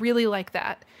 I really like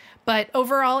that. But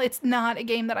overall, it's not a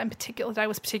game that I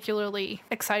was particularly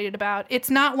excited about. It's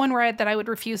not one that I would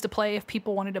refuse to play if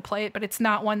people wanted to play it, but it's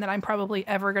not one that I'm probably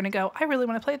ever going to go, I really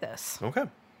want to play this. Okay.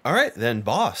 All right, then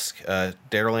Bosk.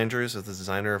 Daryl Andrews is the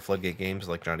designer of Floodgate Games,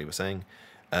 like Johnny was saying.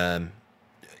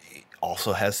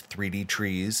 Also has 3D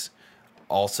trees.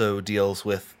 Also deals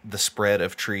with the spread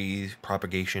of tree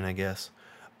propagation, I guess.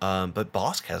 But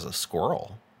Bosk has a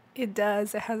squirrel. It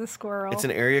does. It has a squirrel. It's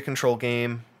an area control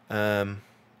game.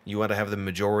 You want to have the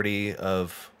majority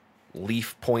of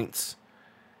leaf points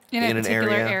in a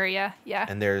particular area. Yeah.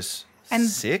 And there's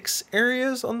 6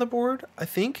 areas on the board, I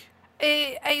think.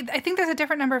 I think there's a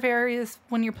different number of areas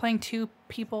when you're playing 2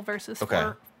 people versus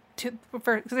 4.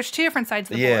 Because there's 2 different sides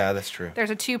of the board. Yeah, that's true. There's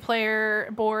a 2-player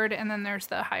board, and then there's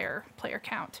the higher player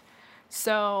count.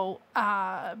 So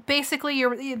basically,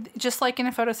 you're just like in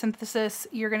a photosynthesis,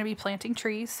 you're going to be planting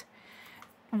trees.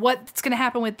 What's going to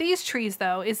happen with these trees,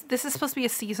 though, is this is supposed to be a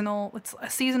seasonal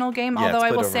game. Yeah, although it's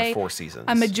I will over say 4 seasons,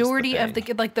 a majority of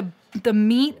the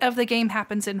meat of the game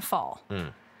happens in fall.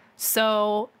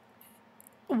 So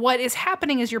what is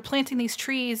happening is you're planting these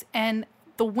trees, and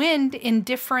the wind in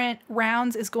different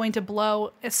rounds is going to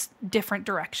blow different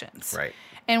directions. Right.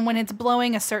 And when it's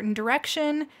blowing a certain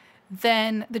direction,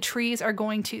 then the trees are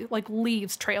going to, like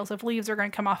trails of leaves are going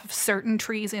to come off of certain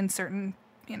trees in certain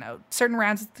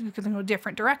rounds that can go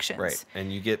different directions. Right.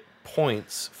 And you get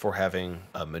points for having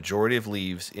a majority of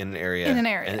leaves in an area. In an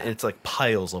area. And it's like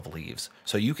piles of leaves.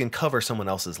 So you can cover someone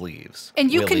else's leaves.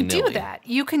 And you can do that.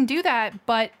 You can do that,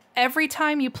 but every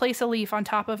time you place a leaf on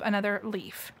top of another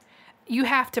leaf, you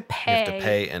have to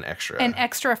pay an extra. An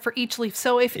extra for each leaf.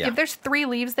 So if there's 3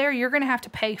 leaves there, you're going to have to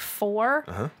pay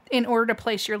 4 in order to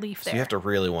place your leaf there. So you have to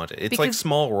really want it. It's like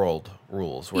Small World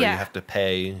rules where you have to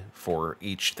pay for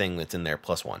each thing that's in there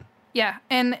plus 1. Yeah,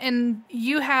 and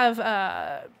you have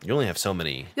you only have so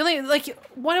many. You only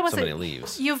what was so it? many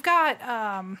leaves. You've got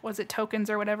was it tokens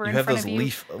or whatever you in have front those of you?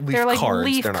 leaf they're like cards.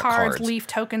 leaf they're cards, leaf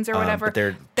tokens or whatever.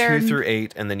 But they're 2 through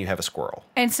 8, and then you have a squirrel.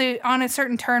 And so on a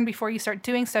certain turn before you start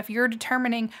doing stuff, you're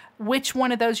determining which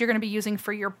one of those you're going to be using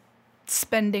for your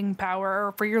spending power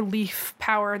or for your leaf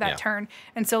power that turn.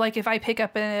 And so like if I pick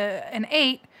up an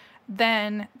 8,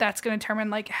 then that's going to determine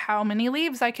like how many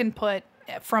leaves I can put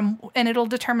and it'll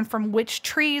determine from which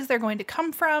trees they're going to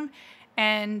come from.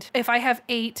 And if I have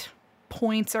 8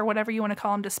 points or whatever you want to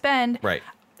call them to spend, right?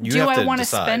 Do I want to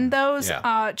spend those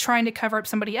trying to cover up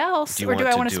somebody else, or do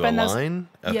I want to spend those a line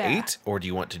of 8, or do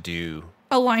you want to do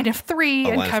a line of 3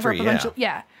 and cover up a bunch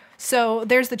of So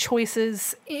there's the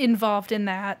choices involved in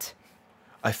that.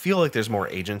 I feel like there's more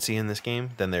agency in this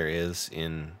game than there is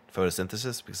in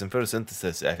photosynthesis, because in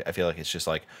photosynthesis, I feel like it's just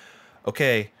like,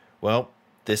 okay, well,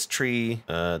 this tree,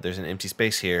 there's an empty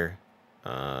space here.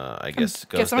 I guess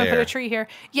goes I'm gonna put a tree here.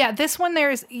 Yeah, this one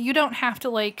you don't have to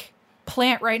like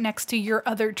plant right next to your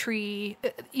other tree.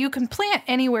 You can plant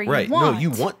anywhere you want. No,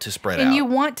 you want to spread out. And you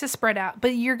want to spread out, but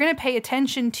you're going to pay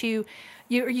attention to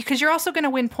because you're also going to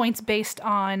win points based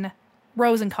on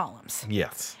rows and columns.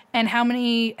 Yes. And how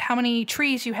many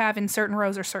trees you have in certain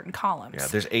rows or certain columns. Yeah,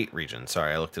 there's 8 regions.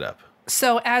 Sorry, I looked it up.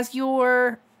 So as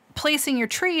you're placing your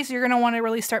trees, you're going to want to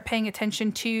really start paying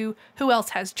attention to who else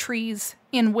has trees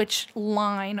in which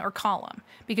line or column,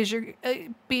 because you're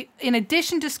in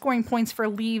addition to scoring points for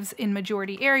leaves in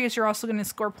majority areas, you're also going to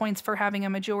score points for having a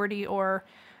majority or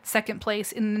second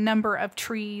place in the number of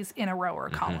trees in a row or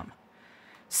column.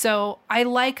 So I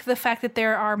like the fact that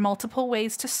there are multiple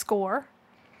ways to score.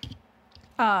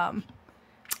 I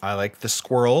like the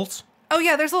squirrels. Oh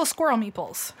yeah, there's little squirrel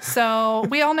meeples. So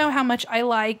we all know how much I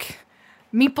like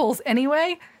meeples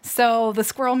anyway, so the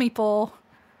squirrel meeple,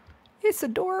 it's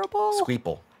adorable.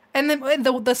 Squeeple. And then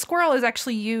the squirrel is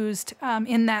actually used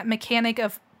in that mechanic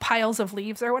of piles of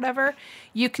leaves or whatever.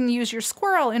 You can use your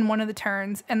squirrel in one of the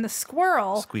turns, and the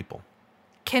squirrel Squeeple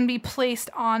can be placed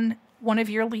on one of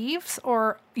your leaves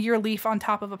or your leaf on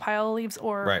top of a pile of leaves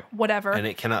or whatever. And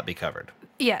it cannot be covered.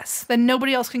 Yes. Then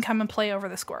nobody else can come and play over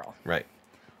the squirrel. Right.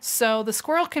 So the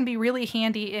squirrel can be really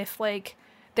handy if like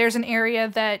there's an area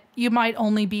that you might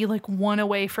only be like one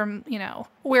away from,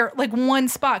 where like one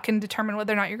spot can determine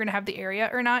whether or not you're going to have the area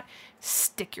or not.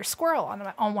 Stick your squirrel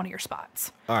on one of your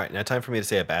spots. All right, now time for me to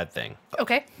say a bad thing.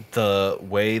 Okay. The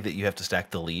way that you have to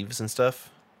stack the leaves and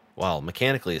stuff,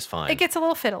 mechanically is fine. It gets a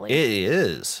little fiddly. It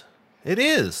is. It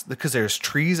is, because there's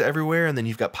trees everywhere, and then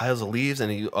you've got piles of leaves,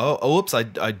 and oops, I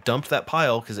dumped that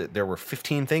pile because there were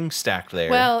 15 things stacked there.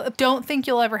 Well, don't think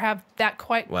you'll ever have that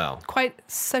quite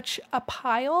such a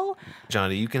pile.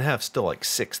 Johnny, you can have still like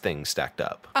 6 things stacked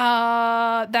up.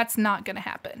 That's not going to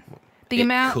happen. The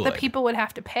amount that people would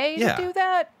have to pay to do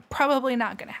that, probably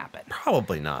not going to happen.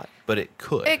 Probably not, but it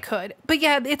could. It could. But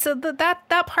yeah, it's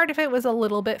that part of it was a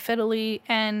little bit fiddly,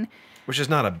 and which is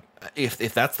not if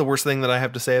that's the worst thing that I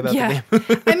have to say about the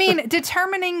game. I mean,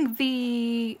 determining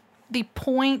the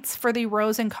points for the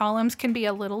rows and columns can be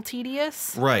a little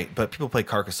tedious. Right, but people play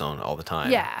Carcassonne all the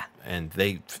time. Yeah. And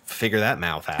they figure that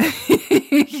math out.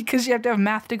 Because you have to have a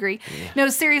math degree. Yeah. No,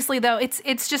 seriously though,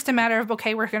 it's just a matter of,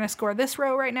 okay, we're going to score this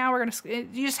row right now.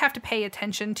 You just have to pay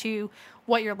attention to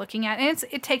what you're looking at. And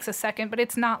it takes a second, but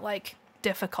it's not like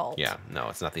difficult. Yeah, no,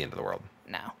 it's not the end of the world.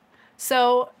 No.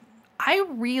 So I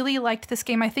really liked this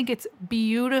game. I think it's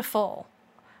beautiful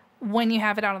when you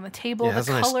have it out on the table. Yeah, it has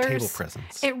the a colors, nice table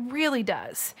presence. It really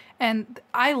does. And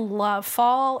I love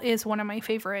fall is one of my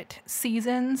favorite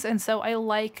seasons. And so I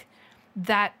like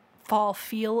that fall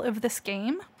feel of this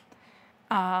game.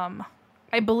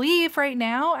 I believe right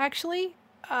now, actually,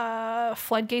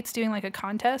 Floodgate's doing like a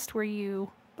contest where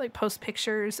you like post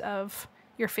pictures of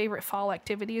your favorite fall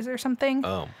activities or something.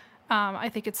 Oh. I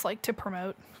think it's like to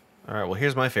promote. All right. Well,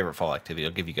 here's my favorite fall activity.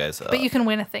 I'll give you guys. But you can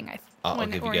win a thing. I'll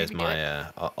give you guys my.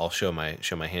 I'll show my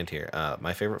hand here.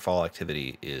 My favorite fall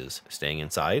activity is staying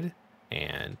inside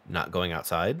and not going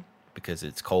outside because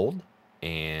it's cold,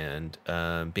 and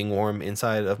being warm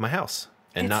inside of my house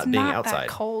and not being outside. That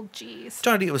cold, jeez.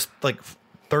 Johnny, it was like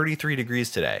 33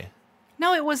 degrees today.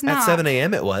 No, it was not. At 7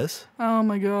 a.m. it was. Oh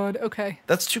my God. Okay.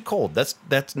 That's too cold. That's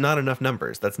not enough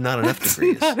numbers. That's not enough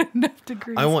degrees. Not enough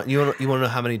degrees. You want to know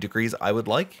how many degrees I would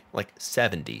like? Like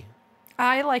 70.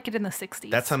 I like it in the 60s.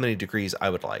 That's how many degrees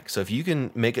I would like. So if you can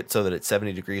make it so that it's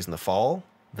 70 degrees in the fall,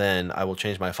 then I will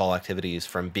change my fall activities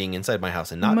from being inside my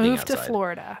house and not being outside. Move to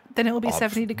Florida. Then it will be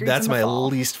 70 degrees That's in the fall.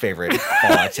 my least favorite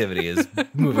fall activity is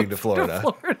moving to Florida.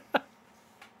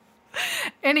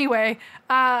 Anyway,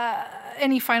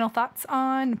 any final thoughts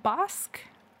on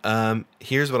Bosk?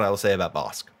 Here's what I will say about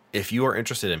Bosk. If you are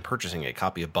interested in purchasing a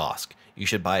copy of Bosk, you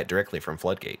should buy it directly from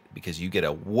Floodgate because you get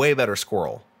a way better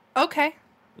squirrel. Okay.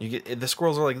 The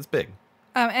squirrels are like this big.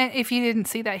 And if you didn't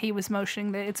see that, he was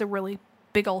motioning that it's a really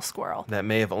big old squirrel. That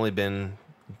may have only been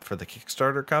for the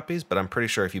Kickstarter copies, but I'm pretty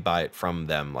sure if you buy it from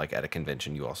them, like at a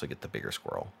convention, you also get the bigger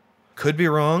squirrel. Could be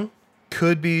wrong.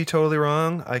 Could be totally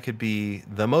wrong. I could be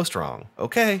the most wrong.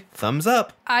 Okay, thumbs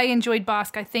up. I enjoyed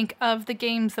Bosk. I think of the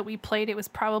games that we played, it was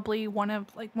probably one of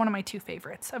my 2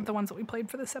 favorites of the ones that we played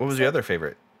for this episode. What was your other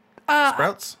favorite?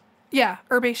 Sprouts? Yeah,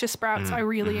 Herbaceous Sprouts. I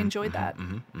really enjoyed that.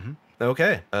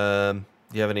 Okay.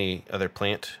 Do you have any other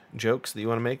plant jokes that you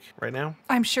want to make right now?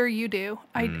 I'm sure you do.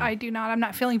 I do not. I'm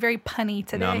not feeling very punny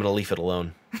today. No, I'm going to leave it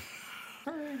alone.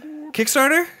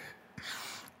 Kickstarter?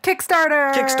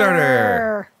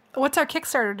 Kickstarter! What's our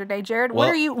Kickstarter today, Jared?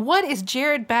 What is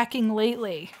Jared backing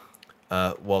lately?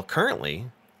 Well, currently,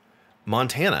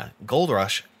 Montana, Gold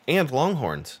Rush, and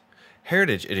Longhorns.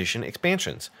 Heritage Edition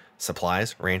expansions.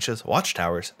 Supplies, ranches,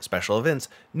 watchtowers, special events,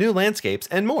 new landscapes,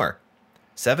 and more.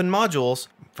 7 modules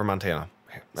for Montana.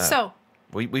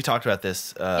 We talked about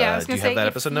this. I was do you say, have that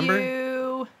episode number?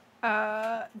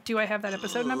 Do I have that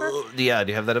episode number? Yeah,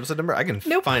 do you have that episode number? I can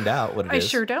find out what it is. I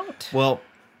sure don't. Well,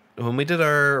 when we did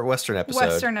our Western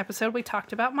episode, we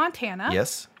talked about Montana.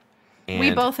 Yes. And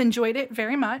we both enjoyed it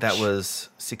very much. That was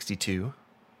 62.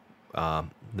 The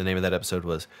name of that episode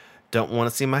was Don't Want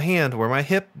to See My Hand Where My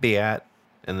Hip Be At.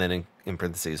 And then in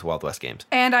parentheses, Wild West games.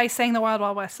 And I sang the Wild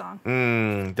Wild West song.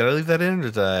 Did I leave that in or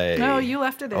did I? No, you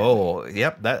left it in. Oh,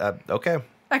 yep. That okay.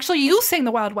 Actually, you sang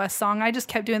the Wild West song. I just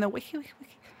kept doing the wiki, wiki,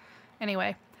 wiki.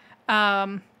 Anyway.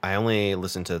 I only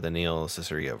listened to the Neil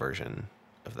Cicerio version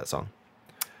of that song.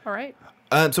 All right.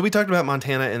 So we talked about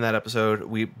Montana in that episode.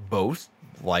 We both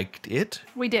liked it.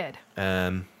 We did.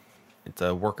 It's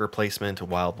a worker placement, a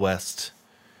Wild West,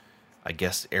 I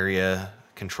guess, area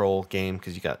control game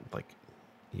because you got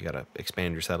to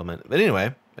expand your settlement. But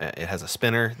anyway, it has a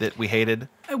spinner that we hated.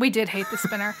 We did hate the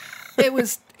spinner. It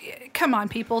was, come on,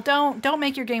 people. Don't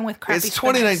make your game with crappy spinners.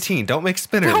 It's 2019. Don't make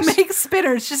spinners. Don't make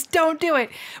spinners. Just don't do it.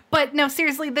 But no,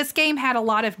 seriously, this game had a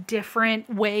lot of different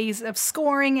ways of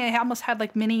scoring. It almost had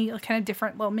like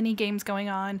different little mini games going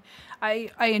on.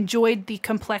 I enjoyed the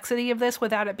complexity of this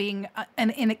without it being an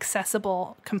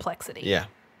inaccessible complexity. Yeah.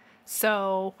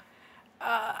 So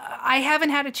I haven't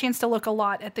had a chance to look a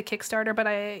lot at the Kickstarter,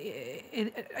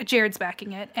 but Jared's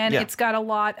backing it, and it's got a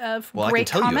lot of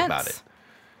great comments. I can tell you about it.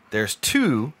 There's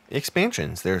 2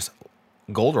 expansions. There's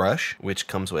Gold Rush, which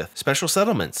comes with special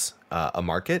settlements, a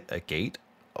market, a gate,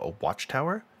 a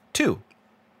watchtower. 2,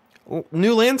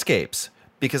 new landscapes.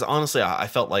 Because honestly, I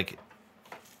felt like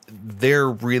there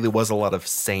really was a lot of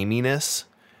sameness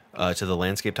to the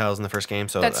landscape tiles in the first game.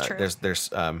 So That's true.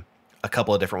 There's a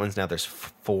couple of different ones now. There's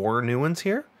 4 new ones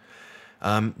here.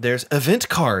 There's event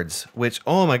cards, which,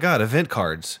 oh my god, event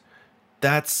cards.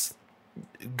 That's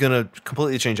gonna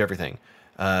completely change everything.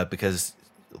 Because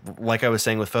like I was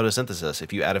saying with photosynthesis,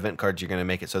 if you add event cards, you're gonna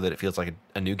make it so that it feels like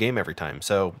a new game every time.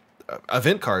 So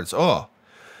event cards,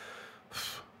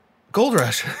 Gold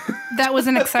Rush. That was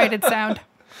an excited sound.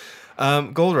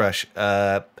 Gold Rush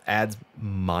adds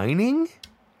mining,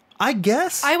 I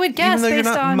guess. I would guess based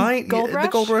on Gold Rush.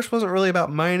 The Gold Rush wasn't really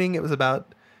about mining; it was about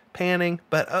panning.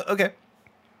 But okay.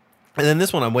 And then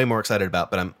this one I'm way more excited about,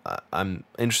 but I'm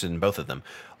interested in both of them.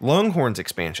 Longhorns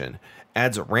expansion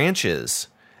adds ranches,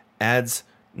 adds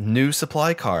new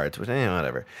supply cards, which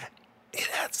whatever. It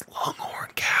adds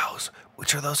longhorn cows,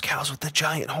 which are those cows with the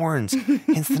giant horns.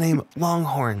 Hence the name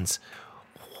Longhorns.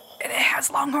 And it has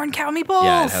longhorn cow meatballs.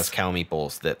 Yeah, it has cow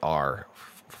meatballs that are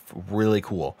really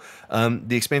cool.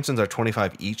 The expansions are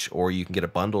 $25 each, or you can get a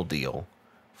bundle deal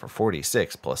for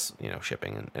 $46 plus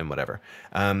shipping and whatever.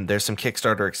 There's some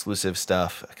Kickstarter exclusive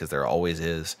stuff because there always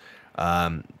is.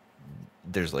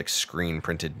 There's like screen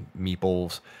printed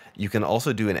meeples. You can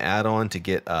also do an add-on to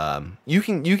get you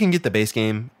can get the base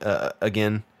game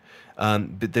again.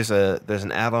 But there's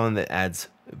an add-on that adds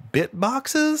bit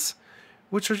boxes,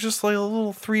 which are just like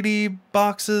little 3D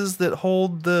boxes that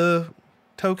hold the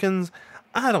tokens.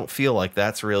 I don't feel like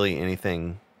that's really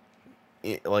anything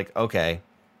like, okay,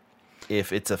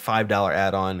 if it's a $5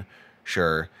 add-on,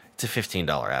 sure. It's a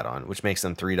 $15 add-on, which makes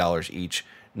them $3 each.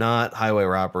 Not highway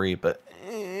robbery, but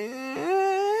you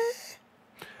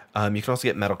can also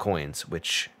get metal coins,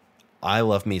 which I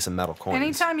love me some metal coins.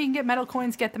 Anytime you can get metal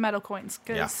coins, get the metal coins,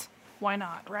 because why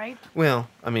not, right? Well,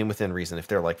 I mean, within reason. If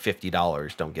they're like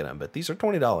 $50, don't get them. But these are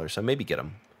 $20, so maybe get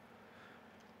them.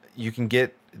 You can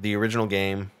get the original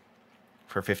game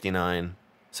for $59.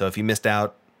 So if you missed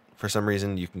out for some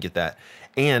reason, you can get that.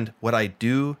 And what I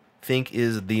do think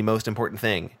is the most important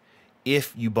thing,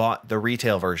 if you bought the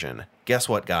retail version, guess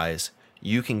what, guys?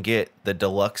 You can get the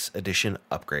deluxe edition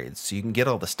upgrades. So you can get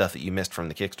all the stuff that you missed from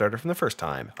the Kickstarter from the first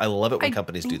time. I love it when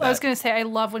companies do that. I was going to say, I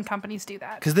love when companies do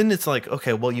that. Because then it's like,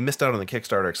 okay, well, you missed out on the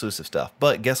Kickstarter exclusive stuff.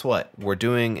 But guess what? We're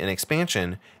doing an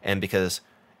expansion, and because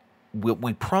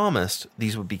we promised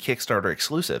these would be Kickstarter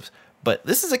exclusives, but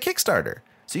this is a Kickstarter,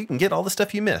 so you can get all the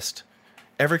stuff you missed.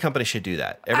 Every company should do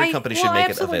that. Every company should make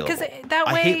it available.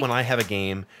 I hate when I have a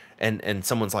game and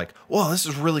someone's like, "Well, this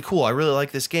is really cool. I really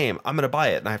like this game. I'm going to buy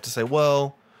it." And I have to say,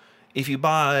 "Well, if you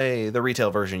buy the retail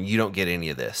version, you don't get any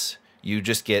of this. You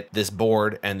just get this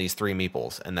board and these 3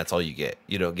 meeples, and that's all you get.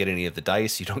 You don't get any of the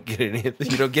dice. You don't get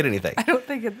anything. I don't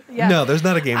think it. Yeah. No, there's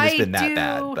not a game that's been that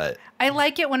bad. But I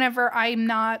like it whenever I'm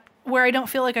not where I don't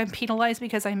feel like I'm penalized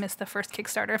because I missed the first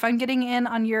Kickstarter. If I'm getting in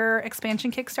on your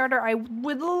expansion Kickstarter, I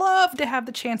would love to have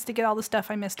the chance to get all the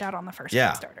stuff I missed out on the first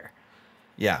Kickstarter.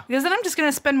 Yeah. Because then I'm just going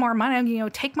to spend more money.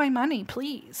 Take my money,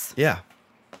 please. Yeah.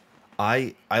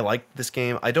 I like this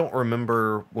game. I don't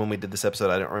remember when we did this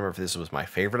episode. I don't remember if this was my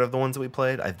favorite of the ones that we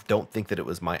played. I don't think that it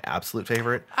was my absolute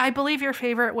favorite. I believe your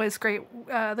favorite was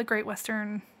the Great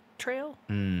Western Trail.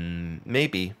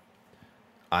 Maybe.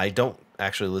 I don't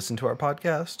actually listen to our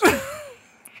podcast.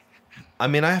 I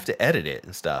mean, I have to edit it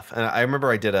and stuff. And I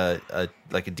remember I did a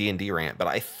D&D rant, but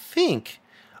I think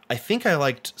I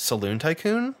liked Saloon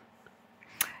Tycoon.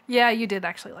 Yeah, you did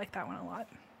actually like that one a lot.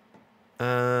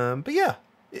 But yeah.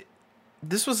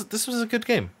 This was a good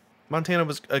game. Montana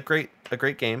was a great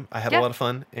game. I had a lot of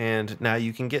fun, and now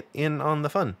you can get in on the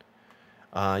fun.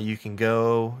 You can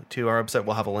go to our website.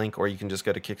 We'll have a link, or you can just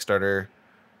go to Kickstarter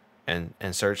and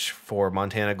search for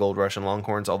Montana Gold Rush and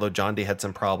Longhorns. Although John D had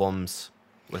some problems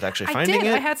with actually finding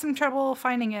it. I had some trouble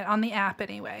finding it on the app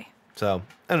anyway. So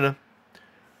I don't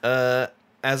know.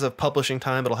 As of publishing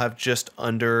time, it'll have just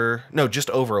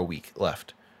over a week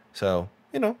left. So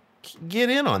get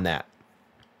in on that.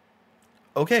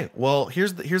 Okay, well,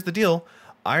 here's the deal.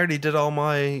 I already did all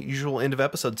my usual end of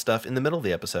episode stuff in the middle of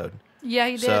the episode. Yeah,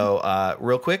 you did. So,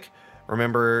 real quick,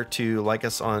 remember to like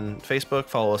us on Facebook,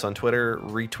 follow us on Twitter,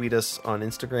 retweet us on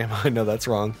Instagram. I know that's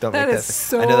wrong. Don't make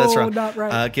that. I know that's wrong. Not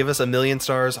right. Give us 1 million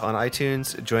stars on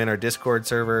iTunes. Join our Discord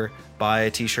server. Buy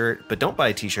a T-shirt, but don't buy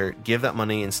a T-shirt. Give that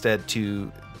money instead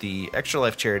to the Extra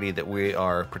Life charity that we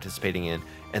are participating in,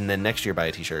 and then next year buy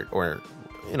a T-shirt or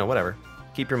whatever.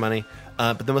 Keep your money.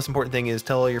 But the most important thing is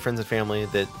tell all your friends and family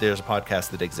that there's a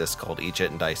podcast that exists called Eat, Shit,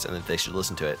 and Dice and that they should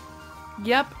listen to it.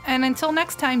 Yep. And until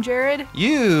next time, Jared.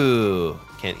 You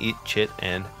can eat, chit,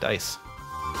 and dice.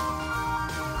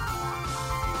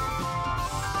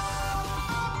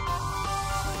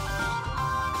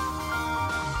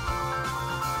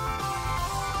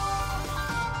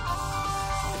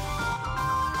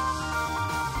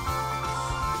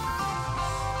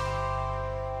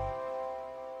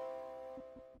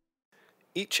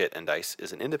 Eat, Chit, and Dice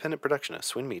is an independent production of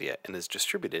Swin Media and is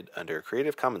distributed under a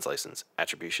Creative Commons license,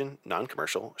 attribution,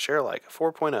 non-commercial, share alike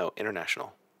 4.0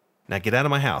 international. Now get out of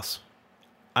my house.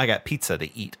 I got pizza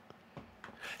to eat.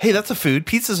 Hey, that's a food.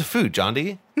 Pizza's a food, John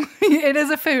D. It is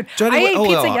a food. I ate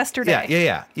pizza yesterday.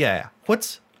 Yeah. All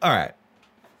right.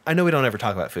 I know we don't ever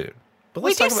talk about food, but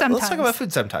let's talk about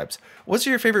food sometimes. What's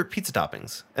your favorite pizza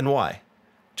toppings and why?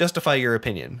 Justify your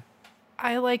opinion.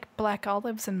 I like black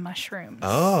olives and mushrooms.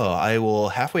 Oh, I will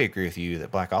halfway agree with you that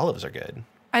black olives are good.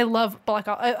 I love black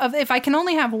olives. If I can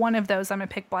only have one of those, I'm going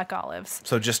to pick black olives.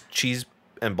 So just cheese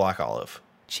and black olive.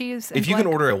 Cheese and If you can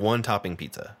order a one-topping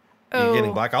pizza, are you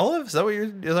getting black olive? Is that what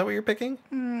you're picking?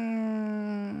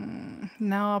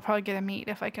 No, I'll probably get a meat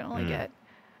if I can only get.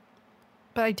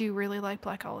 But I do really like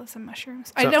black olives and mushrooms.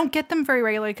 So, I don't get them very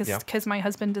regularly because my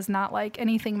husband does not like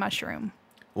anything mushroom.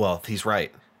 Well, he's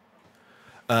right.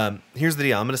 Here's the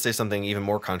deal. I'm going to say something even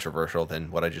more controversial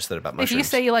than what I just said about mushrooms. If you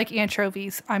say you like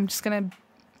anchovies, I'm just going to...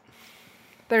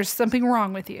 There's something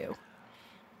wrong with you.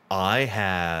 I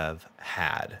have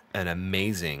had an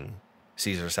amazing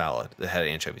Caesar salad that had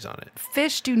anchovies on it.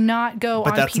 Fish do not go on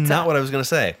pizza. But that's not what I was going to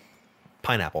say.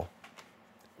 Pineapple.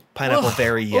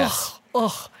 Berry, yes.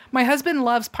 Ugh. My husband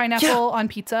loves pineapple on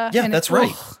pizza. Yeah, that's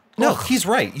right. No, he's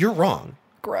right. You're wrong.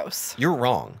 Gross. You're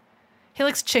wrong. He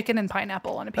likes chicken and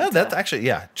pineapple on a pizza. That's actually,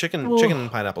 chicken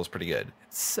and pineapple is pretty good.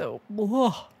 So,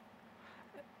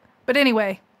 but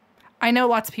anyway, I know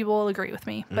lots of people will agree with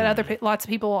me, but lots of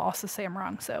people will also say I'm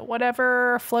wrong. So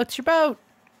whatever floats your boat.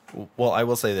 Well, I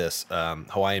will say this.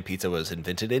 Hawaiian pizza was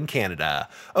invented in Canada.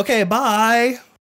 Okay, bye.